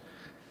point.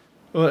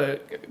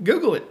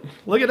 Google it.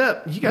 Look it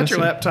up. You got your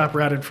Listen. laptop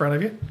right in front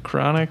of you.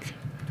 Chronic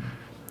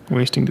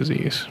wasting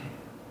disease.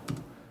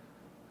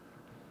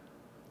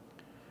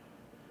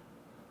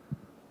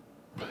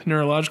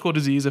 Neurological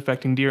disease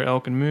affecting deer,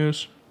 elk, and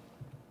moose.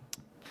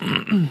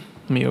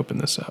 Let me open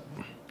this up.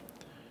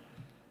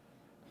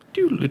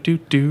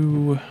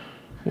 Doo-doo-doo-doo.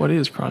 What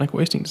is chronic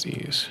wasting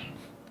disease?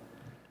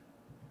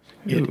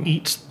 It Ooh.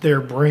 eats their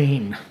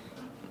brain.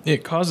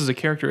 It causes a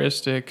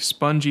characteristic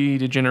spongy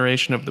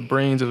degeneration of the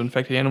brains of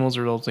infected animals,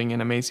 resulting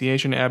in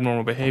emaciation,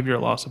 abnormal behavior,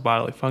 loss of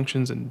bodily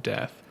functions, and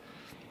death.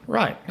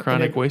 Right.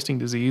 Chronic And it- wasting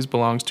disease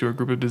belongs to a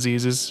group of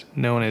diseases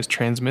known as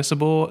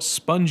transmissible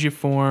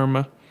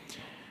spongiform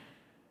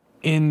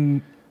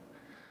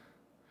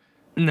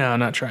No,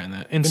 not trying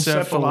that.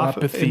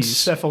 Encephalopathies.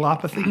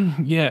 Encephalopathy.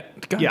 Yeah.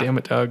 God Yeah. damn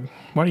it, Doug.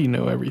 Why do you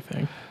know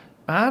everything?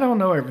 I don't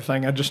know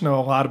everything. I just know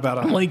a lot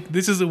about it. Like,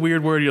 this is a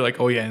weird word. You're like,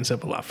 oh, yeah,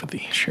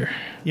 encephalopathy. Sure.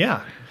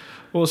 Yeah.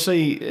 Well,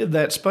 see,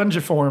 that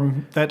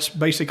spongiform, that's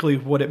basically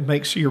what it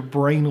makes your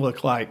brain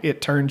look like.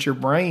 It turns your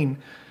brain,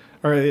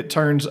 or it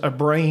turns a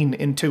brain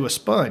into a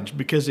sponge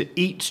because it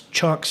eats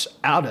chunks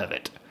out of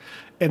it.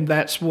 And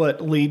that's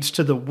what leads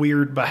to the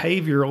weird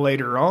behavior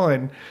later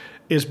on,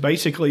 is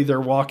basically they're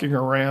walking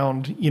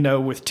around,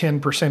 with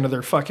 10% of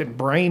their fucking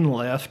brain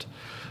left.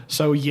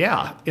 So,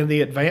 yeah, in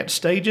the advanced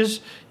stages,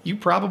 you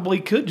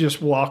probably could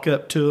just walk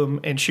up to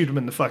them and shoot them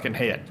in the fucking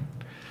head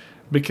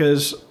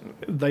because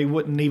they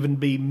wouldn't even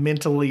be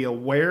mentally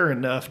aware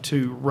enough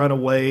to run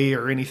away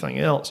or anything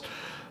else.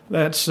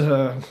 That's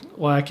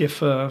like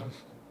if a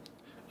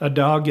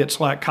dog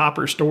gets like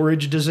copper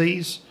storage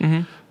disease,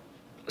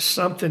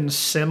 something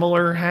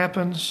similar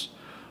happens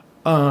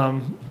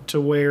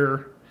to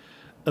where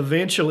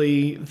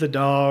eventually the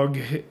dog,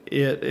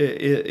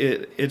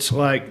 it's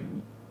like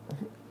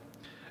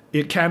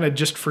it kind of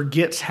just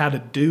forgets how to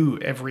do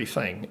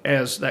everything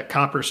as that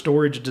copper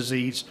storage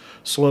disease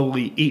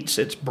slowly eats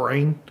its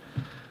brain.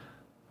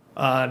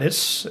 And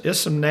it's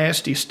some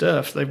nasty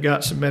stuff. They've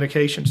got some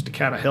medications to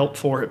kind of help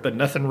for it, but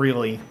nothing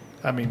really.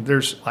 I mean,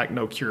 there's like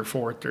no cure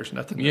for it. There's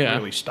nothing that Yeah.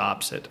 really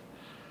stops it.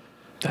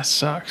 That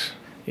sucks.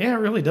 Yeah, it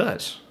really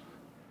does.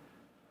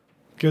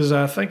 Because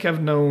I think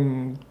I've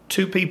known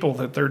 2 people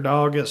that their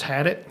dog has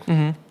had it.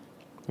 Mm-hmm.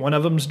 One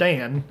of them's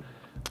Dan.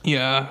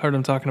 Yeah, I heard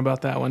him talking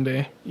about that one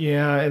day.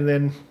 Yeah, and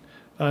then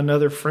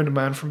another friend of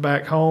mine from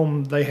back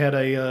home, they had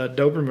a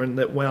Doberman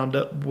that wound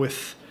up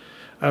with,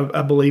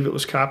 I believe it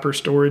was copper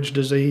storage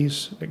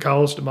disease. It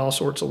caused him all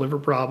sorts of liver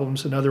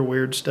problems and other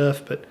weird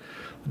stuff, but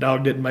the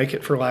dog didn't make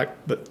it for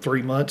but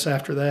 3 months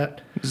after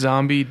that.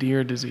 Zombie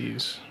deer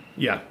disease.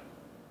 Yeah.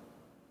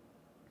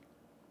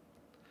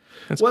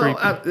 That's Well,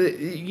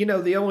 creepy.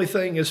 the only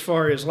thing as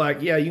far as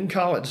you can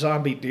call it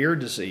zombie deer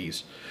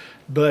disease,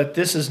 but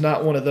this is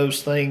not one of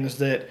those things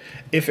that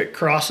if it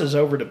crosses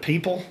over to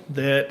people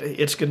that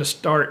it's going to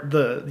start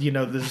the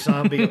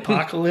zombie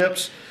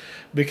apocalypse,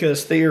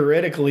 because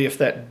theoretically if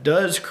that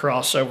does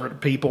cross over to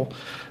people,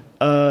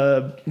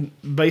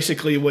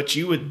 basically what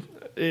you would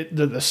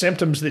the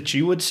symptoms that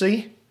you would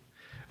see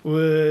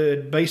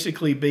would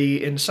basically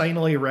be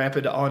insanely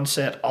rapid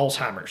onset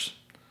Alzheimer's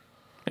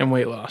And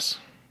weight loss.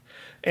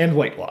 and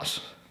weight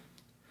loss.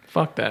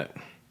 Fuck that.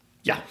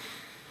 Yeah.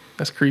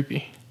 That's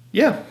creepy.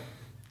 Yeah.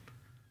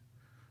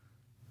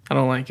 I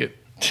don't like it.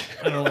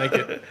 I don't like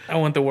it. I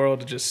want the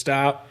world to just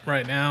stop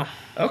right now.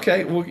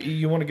 Okay, well,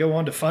 you want to go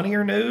on to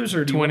funnier news,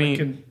 or do you want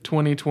to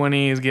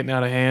 2020 is getting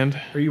out of hand.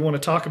 or you want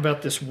to talk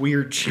about this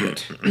weird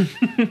shit?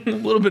 A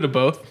little bit of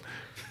both.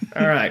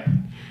 All right.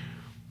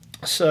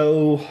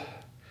 So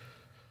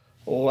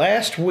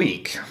last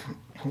week,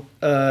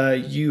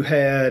 you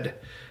had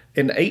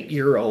an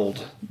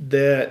 8-year-old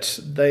that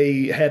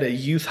they had a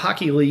youth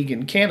hockey league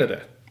in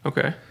Canada.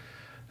 Okay.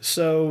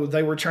 So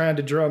they were trying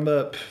to drum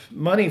up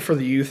money for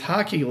the youth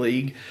hockey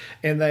league,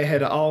 and they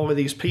had all of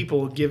these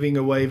people giving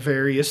away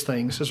various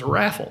things as a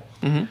raffle.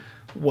 Mm-hmm.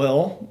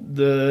 Well,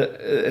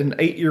 an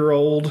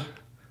 8-year-old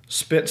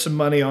spent some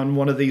money on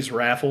one of these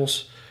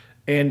raffles,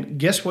 and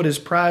guess what his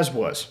prize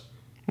was?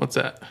 What's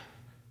that?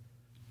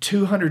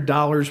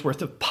 $200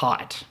 worth of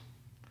pot.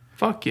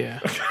 Fuck yeah.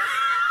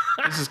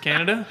 This is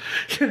Canada?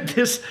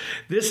 this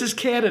is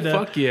Canada.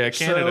 Fuck yeah,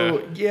 Canada.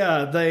 So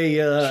yeah, they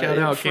Shout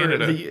out for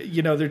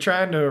Canada. They're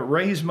trying to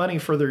raise money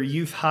for their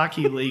youth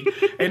hockey league,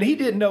 and he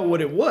didn't know what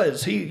it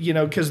was. He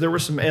because there were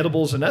some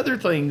edibles and other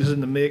things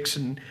in the mix,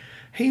 and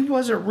he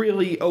wasn't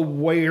really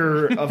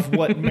aware of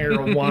what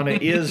marijuana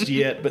is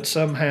yet. But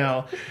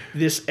somehow,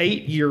 this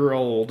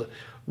 8-year-old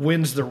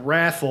wins the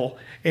raffle,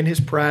 and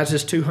his prize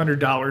is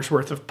 $200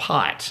 worth of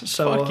pot.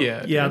 So Fuck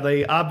yeah, yeah, dude.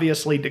 they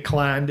obviously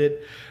declined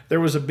it. There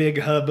was a big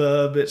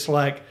hubbub. It's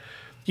like,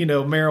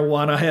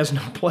 marijuana has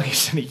no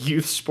place in a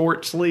youth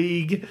sports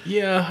league.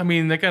 Yeah, I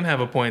mean, they kind of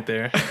have a point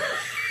there.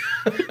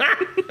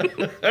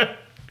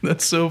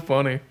 That's so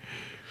funny.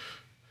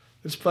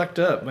 It's fucked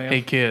up, man.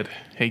 Hey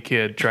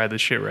kid, try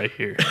this shit right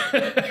here.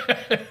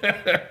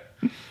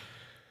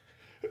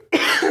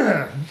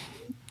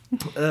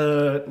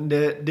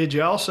 Did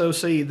you also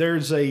see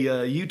there's a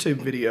YouTube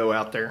video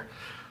out there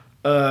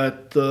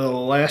The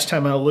last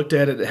time I looked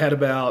at it, it had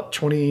about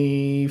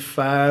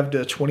 25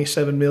 to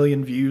 27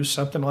 million views,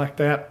 something like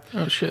that.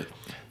 Oh shit.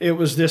 It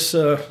was this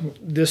I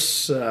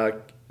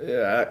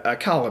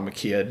call him a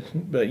kid,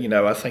 but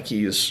I think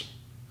he's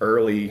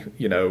early,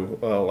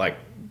 like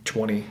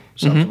 20,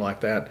 something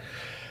like that.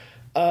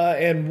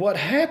 And what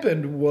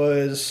happened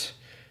was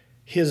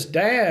his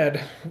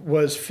dad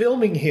was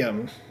filming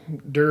him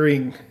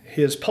during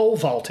his pole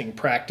vaulting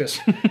practice,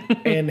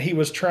 and he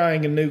was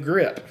trying a new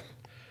grip.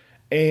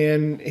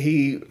 And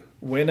he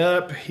went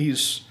up,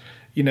 he's,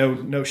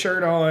 no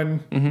shirt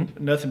on,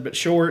 nothing but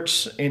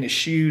shorts and his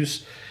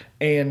shoes,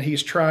 and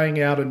he's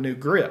trying out a new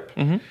grip.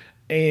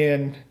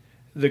 And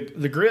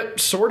the grip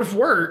sort of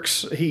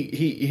works.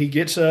 He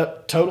gets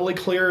up, totally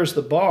clears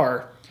the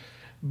bar,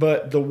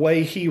 but the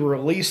way he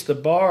released the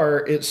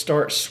bar, it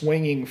starts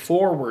swinging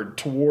forward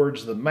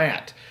towards the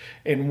mat.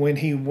 And when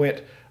he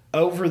went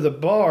over the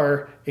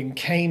bar and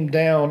came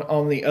down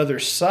on the other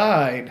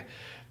side,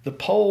 the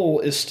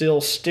pole is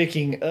still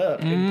sticking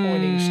up and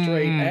pointing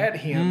straight at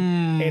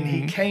him, and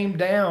he came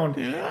down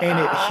and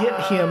it hit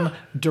him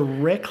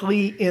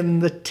directly in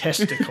the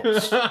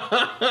testicles.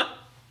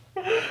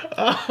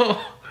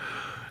 Oh,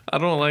 I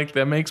don't like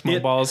that. Makes my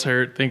balls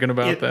hurt thinking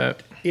about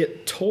that.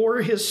 It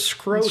tore his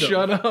scrotum.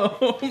 Shut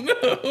up.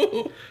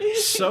 No.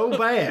 So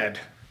bad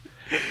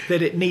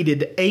that it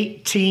needed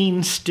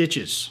 18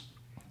 stitches.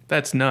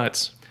 That's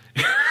nuts.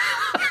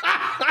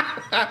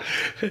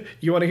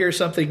 You want to hear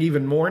something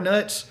even more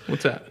nuts?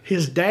 What's that?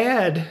 His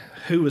dad,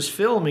 who was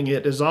filming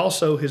it, is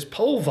also his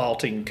pole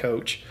vaulting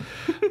coach,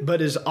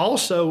 but is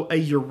also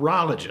a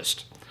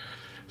urologist.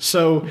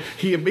 So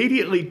he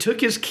immediately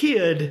took his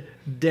kid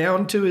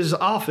down to his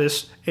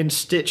office and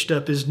stitched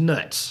up his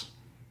nuts.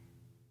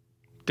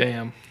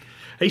 Damn.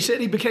 He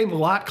said he became a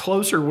lot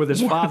closer with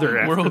his father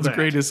after World's that.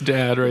 greatest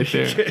dad right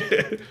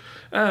there.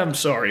 I'm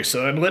sorry,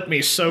 son. Let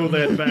me sew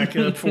that back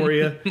up for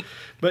you.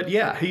 But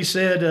yeah, he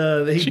said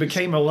that he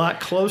became a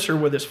lot closer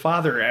with his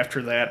father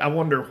after that. I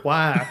wonder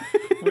why,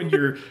 when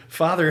your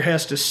father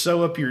has to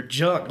sew up your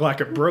junk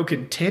like a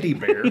broken teddy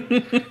bear.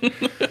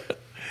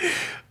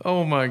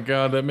 Oh my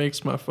God, that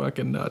makes my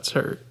fucking nuts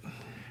hurt.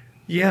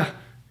 Yeah.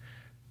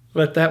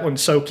 Let that one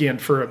soak in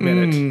for a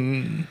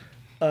minute.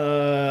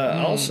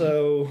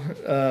 Also,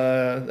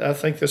 I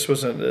think this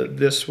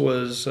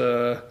was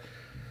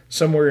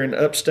somewhere in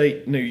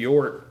upstate New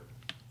York.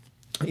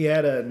 He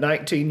had a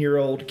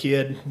 19-year-old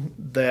kid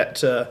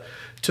that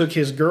took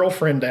his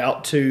girlfriend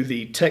out to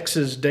the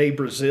Texas de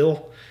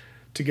Brazil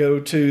to go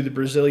to the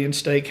Brazilian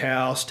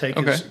steakhouse, take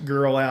his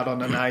girl out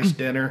on a nice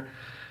dinner.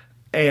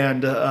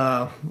 And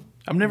I've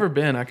never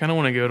been. I kind of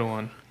want to go to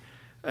one.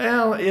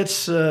 Well,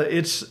 it's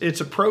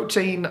a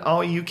protein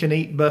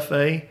all-you-can-eat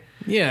buffet.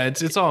 Yeah,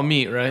 it's all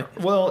meat, right?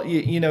 Well,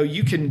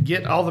 you can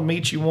get all the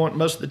meat you want.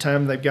 Most of the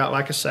time, they've got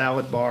like a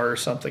salad bar or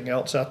something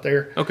else out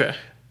there. Okay.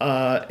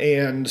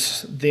 And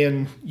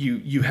then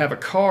you have a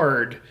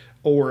card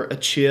or a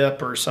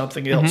chip or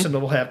something else, and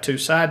it'll have two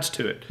sides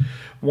to it.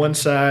 One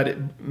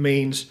side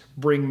means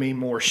bring me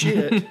more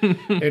shit,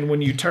 and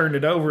when you turn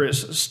it over,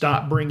 it's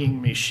stop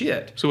bringing me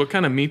shit. So what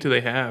kind of meat do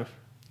they have?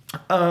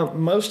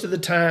 Most of the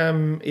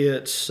time,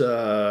 it's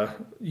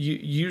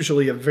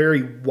usually a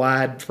very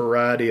wide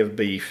variety of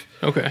beef.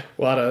 Okay.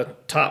 A lot of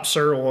top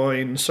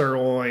sirloin.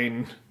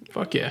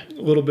 Fuck yeah. A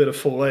little bit of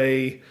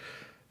filet.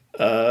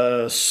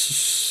 There'll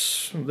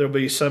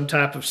be some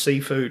type of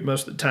seafood,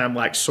 most of the time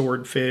like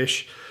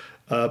swordfish,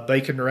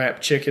 bacon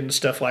wrapped chicken,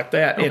 stuff like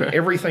that. Okay. And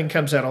everything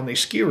comes out on these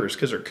skewers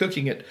because they're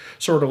cooking it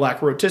sort of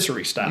like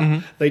rotisserie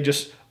style. They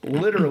just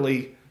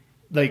literally...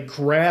 They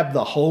grab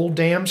the whole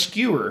damn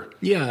skewer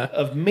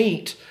of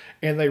meat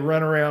and they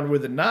run around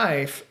with a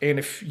knife. And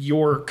if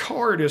your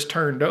card is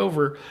turned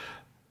over,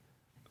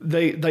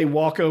 they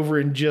walk over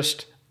and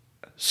just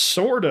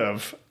sort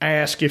of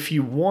ask if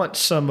you want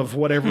some of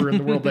whatever in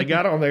the world they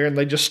got on there, and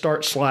they just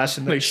start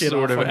slicing that shit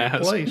off on your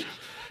plate.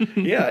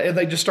 Yeah, and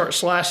they just start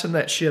slicing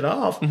that shit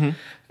off. And,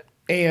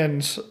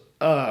 and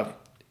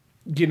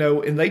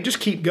they just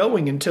keep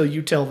going until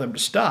you tell them to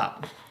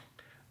stop.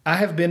 I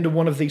have been to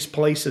one of these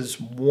places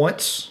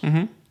once,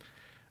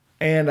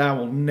 and I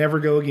will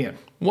never go again.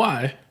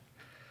 Why?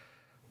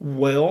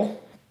 Well,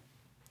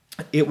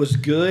 it was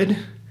good.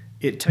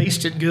 It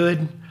tasted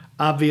good.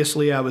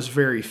 Obviously, I was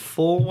very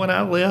full when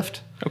I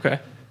left. Okay.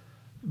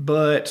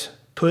 But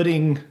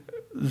putting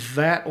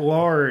that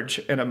large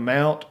an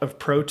amount of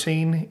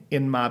protein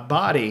in my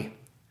body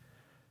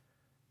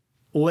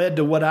led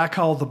to what I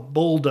call the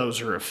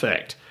bulldozer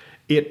effect.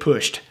 It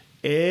pushed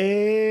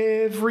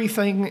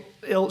everything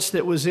else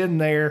that was in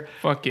there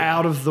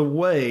out of the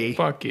way.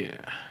 Fuck yeah.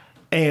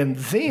 And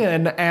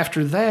then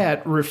after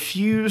that,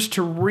 refused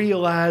to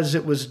realize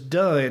it was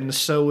done.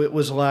 So it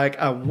was like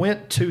I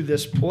went to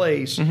this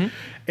place and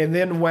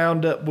then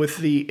wound up with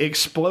the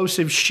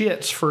explosive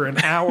shits for an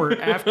hour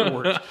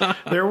afterwards.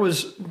 There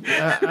was,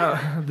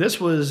 this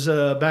was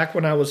back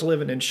when I was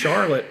living in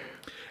Charlotte,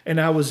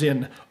 and I was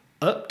in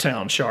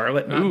uptown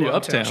Charlotte, not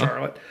downtown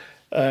Charlotte.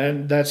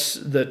 And that's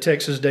the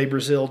Texas de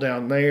Brazil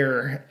down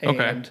there.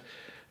 And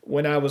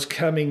when I was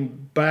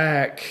coming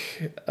back,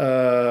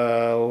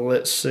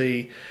 let's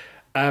see,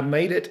 I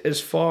made it as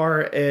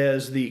far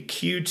as the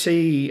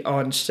QT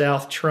on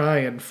South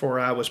Tryon, for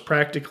I was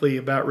practically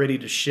about ready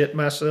to shit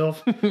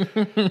myself.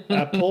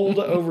 I pulled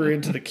over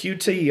into the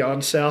QT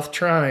on South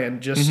Tryon,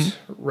 just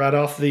right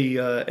off the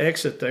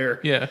exit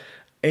there. Yeah.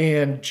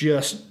 And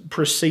just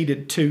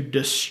proceeded to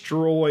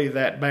destroy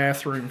that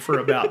bathroom for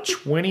about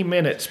 20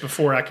 minutes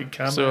before I could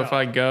come So out. if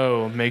I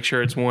go, make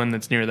sure it's one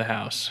that's near the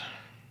house.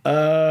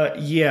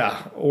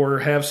 Yeah, or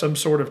have some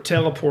sort of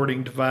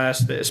teleporting device,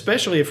 that,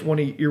 especially if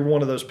you're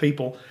one of those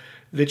people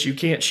that you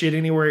can't shit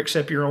anywhere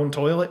except your own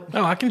toilet.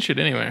 Oh, I can shit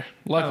anywhere.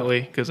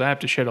 Luckily, because I have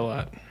to shit a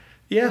lot.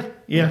 Yeah.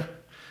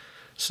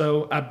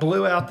 So I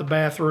blew out the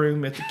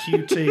bathroom at the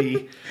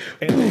QT,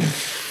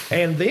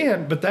 and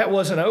then, but that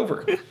wasn't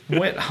over.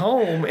 Went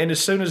home, and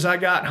as soon as I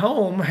got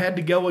home, had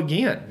to go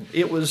again.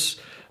 It was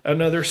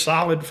another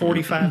solid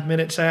 45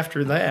 minutes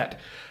after that.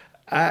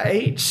 I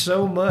ate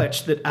so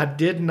much that I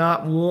did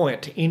not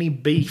want any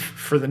beef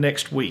for the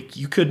next week.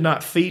 You could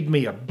not feed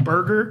me a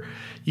burger.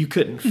 You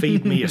couldn't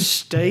feed me a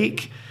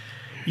steak.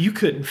 You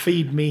couldn't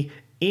feed me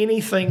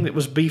anything that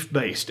was beef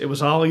based. It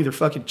was all either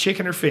fucking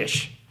chicken or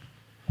fish.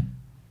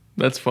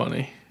 That's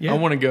funny. Yeah. I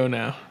want to go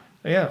now.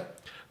 Yeah.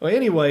 Well,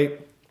 anyway,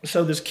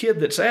 so this kid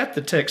that's at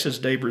the Texas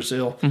de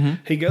Brazil,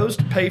 he goes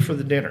to pay for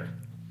the dinner.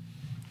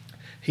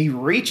 He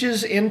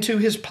reaches into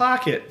his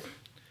pocket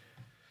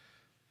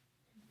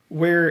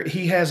where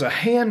he has a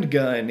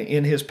handgun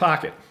in his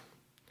pocket.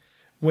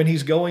 When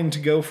he's going to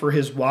go for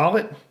his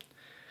wallet,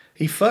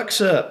 he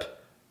fucks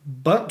up,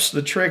 bumps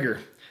the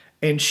trigger,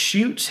 and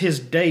shoots his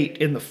date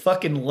in the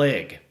fucking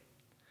leg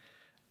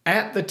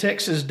at the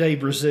Texas de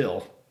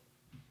Brazil.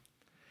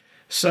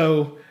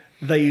 So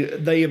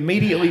they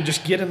immediately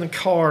just get in the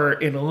car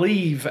and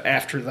leave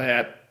after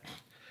that,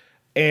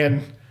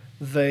 and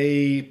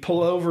they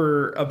pull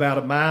over about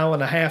a mile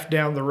and a half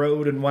down the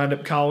road and wind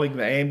up calling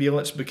the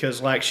ambulance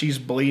because, like, she's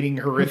bleeding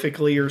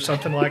horrifically or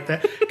something like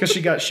that because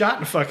she got shot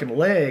in the fucking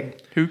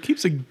leg. Who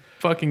keeps a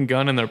fucking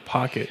gun in their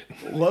pocket?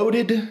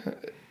 Loaded,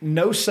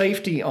 no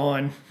safety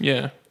on.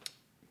 Yeah.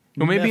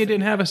 Well, maybe Nothing. it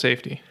didn't have a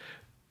safety.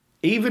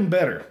 Even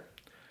better,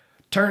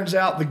 turns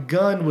out the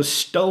gun was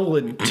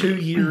stolen 2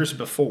 years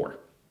before.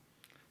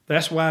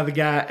 That's why the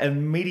guy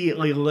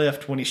immediately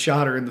left when he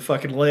shot her in the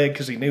fucking leg,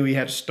 because he knew he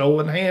had a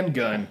stolen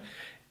handgun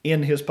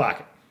in his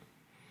pocket.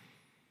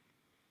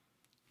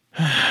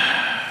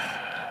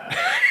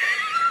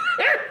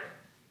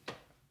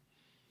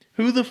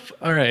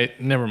 All right,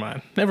 never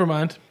mind.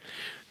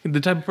 The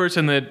type of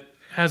person that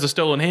has a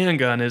stolen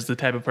handgun is the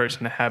type of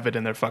person to have it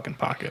in their fucking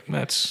pocket.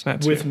 That's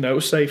With it. no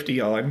safety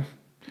on,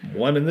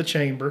 one in the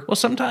chamber. Well,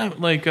 sometimes,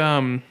 like,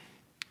 I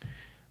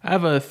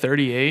have a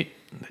 38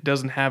 that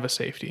doesn't have a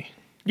safety.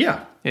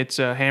 Yeah, It's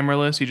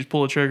hammerless. You just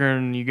pull the trigger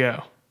and you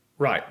go.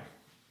 right.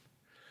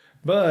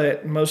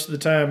 But most of the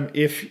time,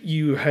 if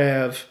you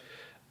have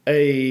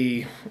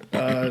those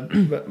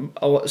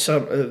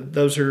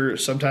are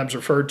sometimes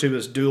referred to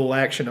as dual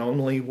action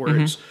only,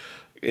 where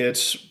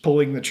it's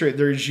pulling the trigger.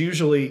 There's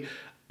usually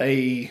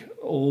a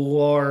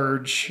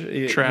large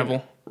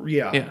Travel.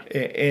 Yeah.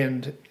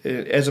 And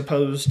as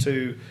opposed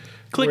to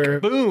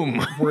Click, boom.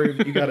 where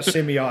you got a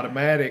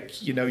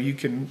semi-automatic, you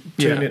can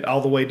tune it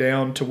all the way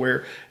down to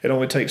where it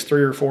only takes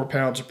 3 or 4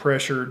 pounds of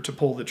pressure to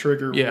pull the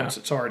trigger once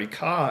it's already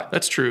caught.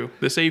 That's true.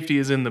 The safety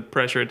is in the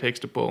pressure it takes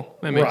to pull.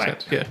 That makes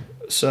sense. Yeah.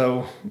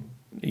 So,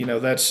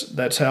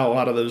 that's how a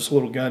lot of those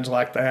little guns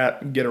like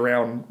that get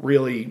around,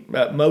 really,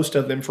 most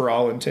of them, for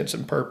all intents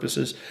and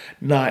purposes,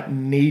 not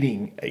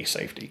needing a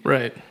safety.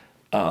 Right.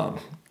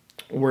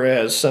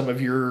 Whereas some of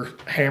your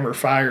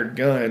hammer-fired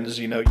guns,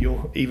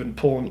 you'll even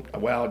pull them.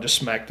 Wow, I just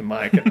smacked the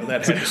mic. I know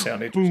that had to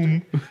sound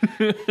interesting.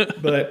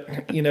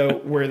 But,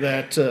 where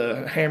that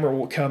hammer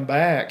will come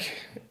back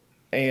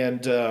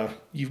and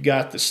you've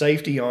got the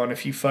safety on.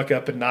 If you fuck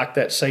up and knock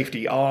that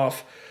safety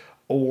off,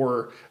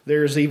 or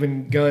there's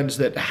even guns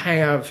that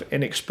have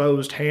an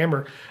exposed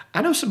hammer.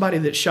 I know somebody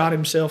that shot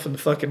himself in the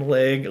fucking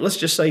leg. Let's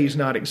just say he's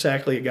not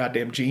exactly a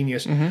goddamn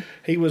genius.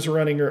 He was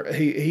running,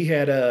 he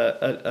had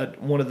a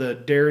one of the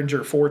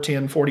Derringer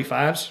 410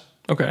 45s.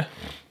 Okay.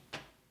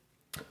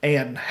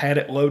 And had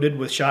it loaded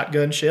with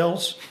shotgun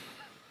shells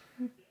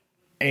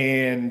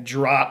and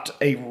dropped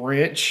a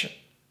wrench,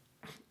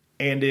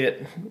 and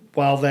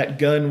while that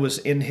gun was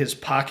in his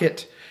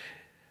pocket,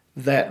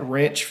 that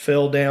wrench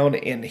fell down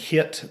and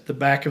hit the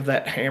back of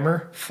that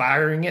hammer,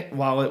 firing it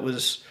while it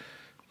was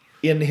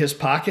in his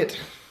pocket.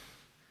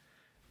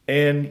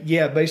 And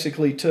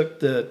basically took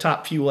the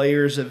top few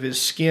layers of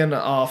his skin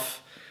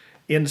off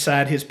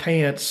inside his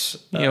pants.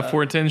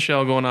 410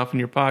 shell going off in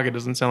your pocket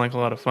doesn't sound like a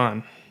lot of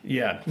fun.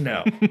 Yeah,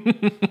 no.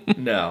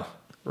 No,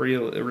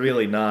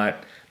 really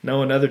not.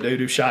 Know another dude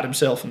who shot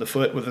himself in the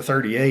foot with a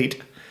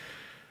 38.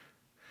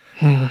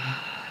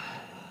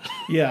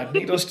 Yeah,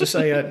 needless to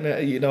say, I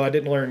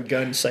didn't learn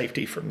gun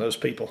safety from those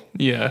people.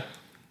 Yeah.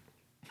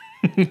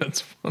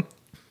 That's fun.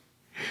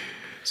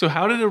 So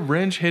how did a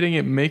wrench hitting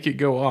it make it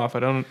go off?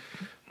 I don't...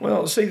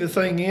 Well, see, the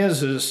thing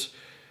is,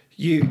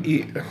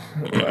 And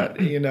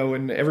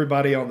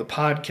everybody on the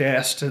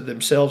podcast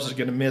themselves is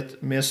going to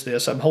miss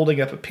this. I'm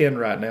holding up a pin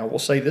right now. We'll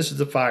say this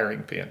is a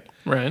firing pin.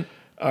 Right.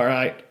 All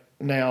right.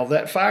 Now,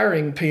 that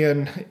firing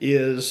pin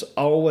is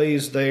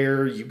always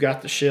there. You've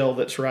got the shell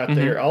that's right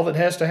there. All that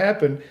has to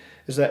happen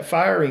is that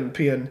firing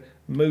pin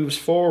moves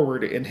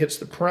forward and hits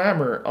the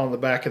primer on the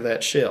back of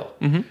that shell.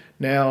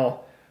 Now,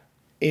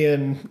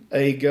 in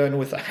a gun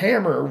with a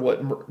hammer,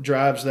 what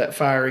drives that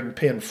firing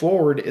pin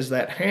forward is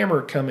that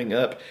hammer coming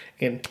up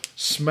and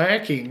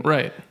smacking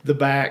the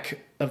back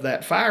of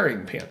that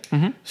firing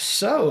pin.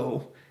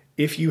 So,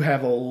 if you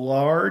have a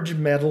large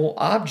metal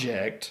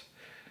object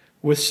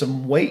with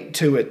some weight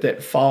to it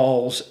that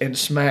falls and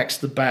smacks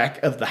the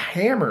back of the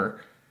hammer.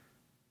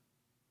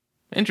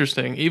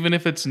 Interesting. Even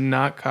if it's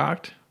not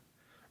cocked?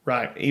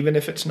 Right. Even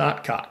if it's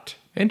not cocked.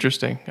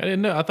 Interesting. I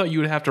didn't know. I thought you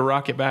would have to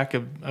rock it back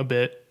a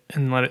bit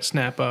and let it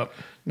snap up.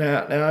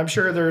 Now, I'm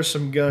sure there are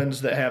some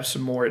guns that have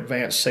some more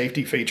advanced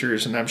safety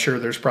features, and I'm sure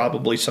there's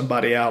probably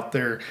somebody out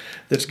there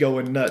that's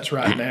going nuts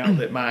right now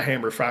that my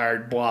hammer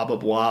fired blah, blah,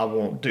 blah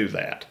won't do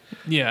that.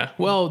 Yeah.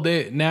 Well,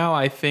 now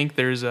I think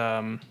there's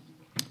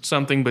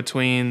something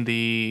between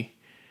the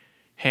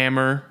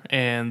hammer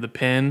and the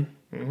pin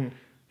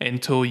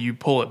until you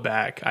pull it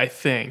back, I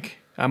think.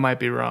 I might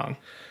be wrong.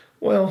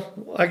 Well,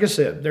 like I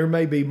said, there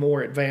may be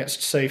more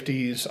advanced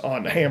safeties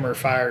on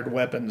hammer-fired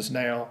weapons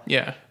now.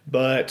 Yeah.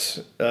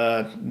 But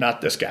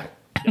not this guy.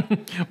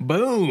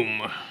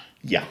 Boom.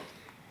 Yeah.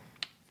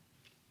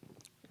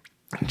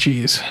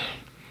 Jeez.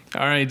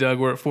 All right, Doug,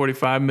 we're at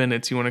 45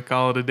 minutes. You want to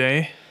call it a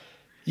day?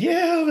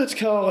 Yeah, let's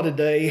call it a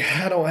day.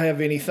 I don't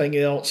have anything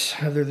else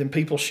other than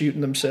people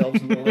shooting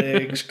themselves in the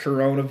legs,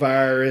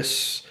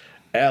 coronavirus,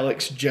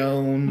 Alex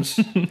Jones,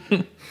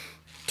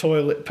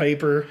 toilet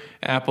paper,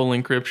 Apple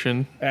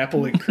encryption,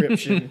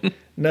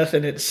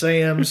 nothing at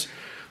Sam's,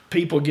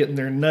 people getting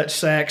their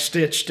nutsack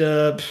stitched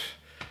up,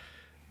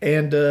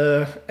 and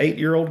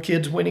 8-year-old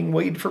kids winning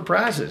weed for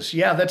prizes.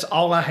 Yeah, that's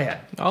all I had.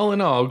 All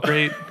in all,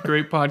 great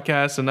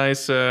podcast, a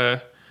nice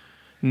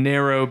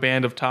narrow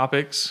band of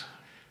topics.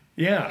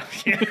 Yeah.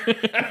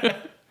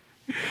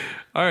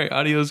 All right,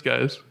 adios,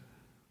 guys.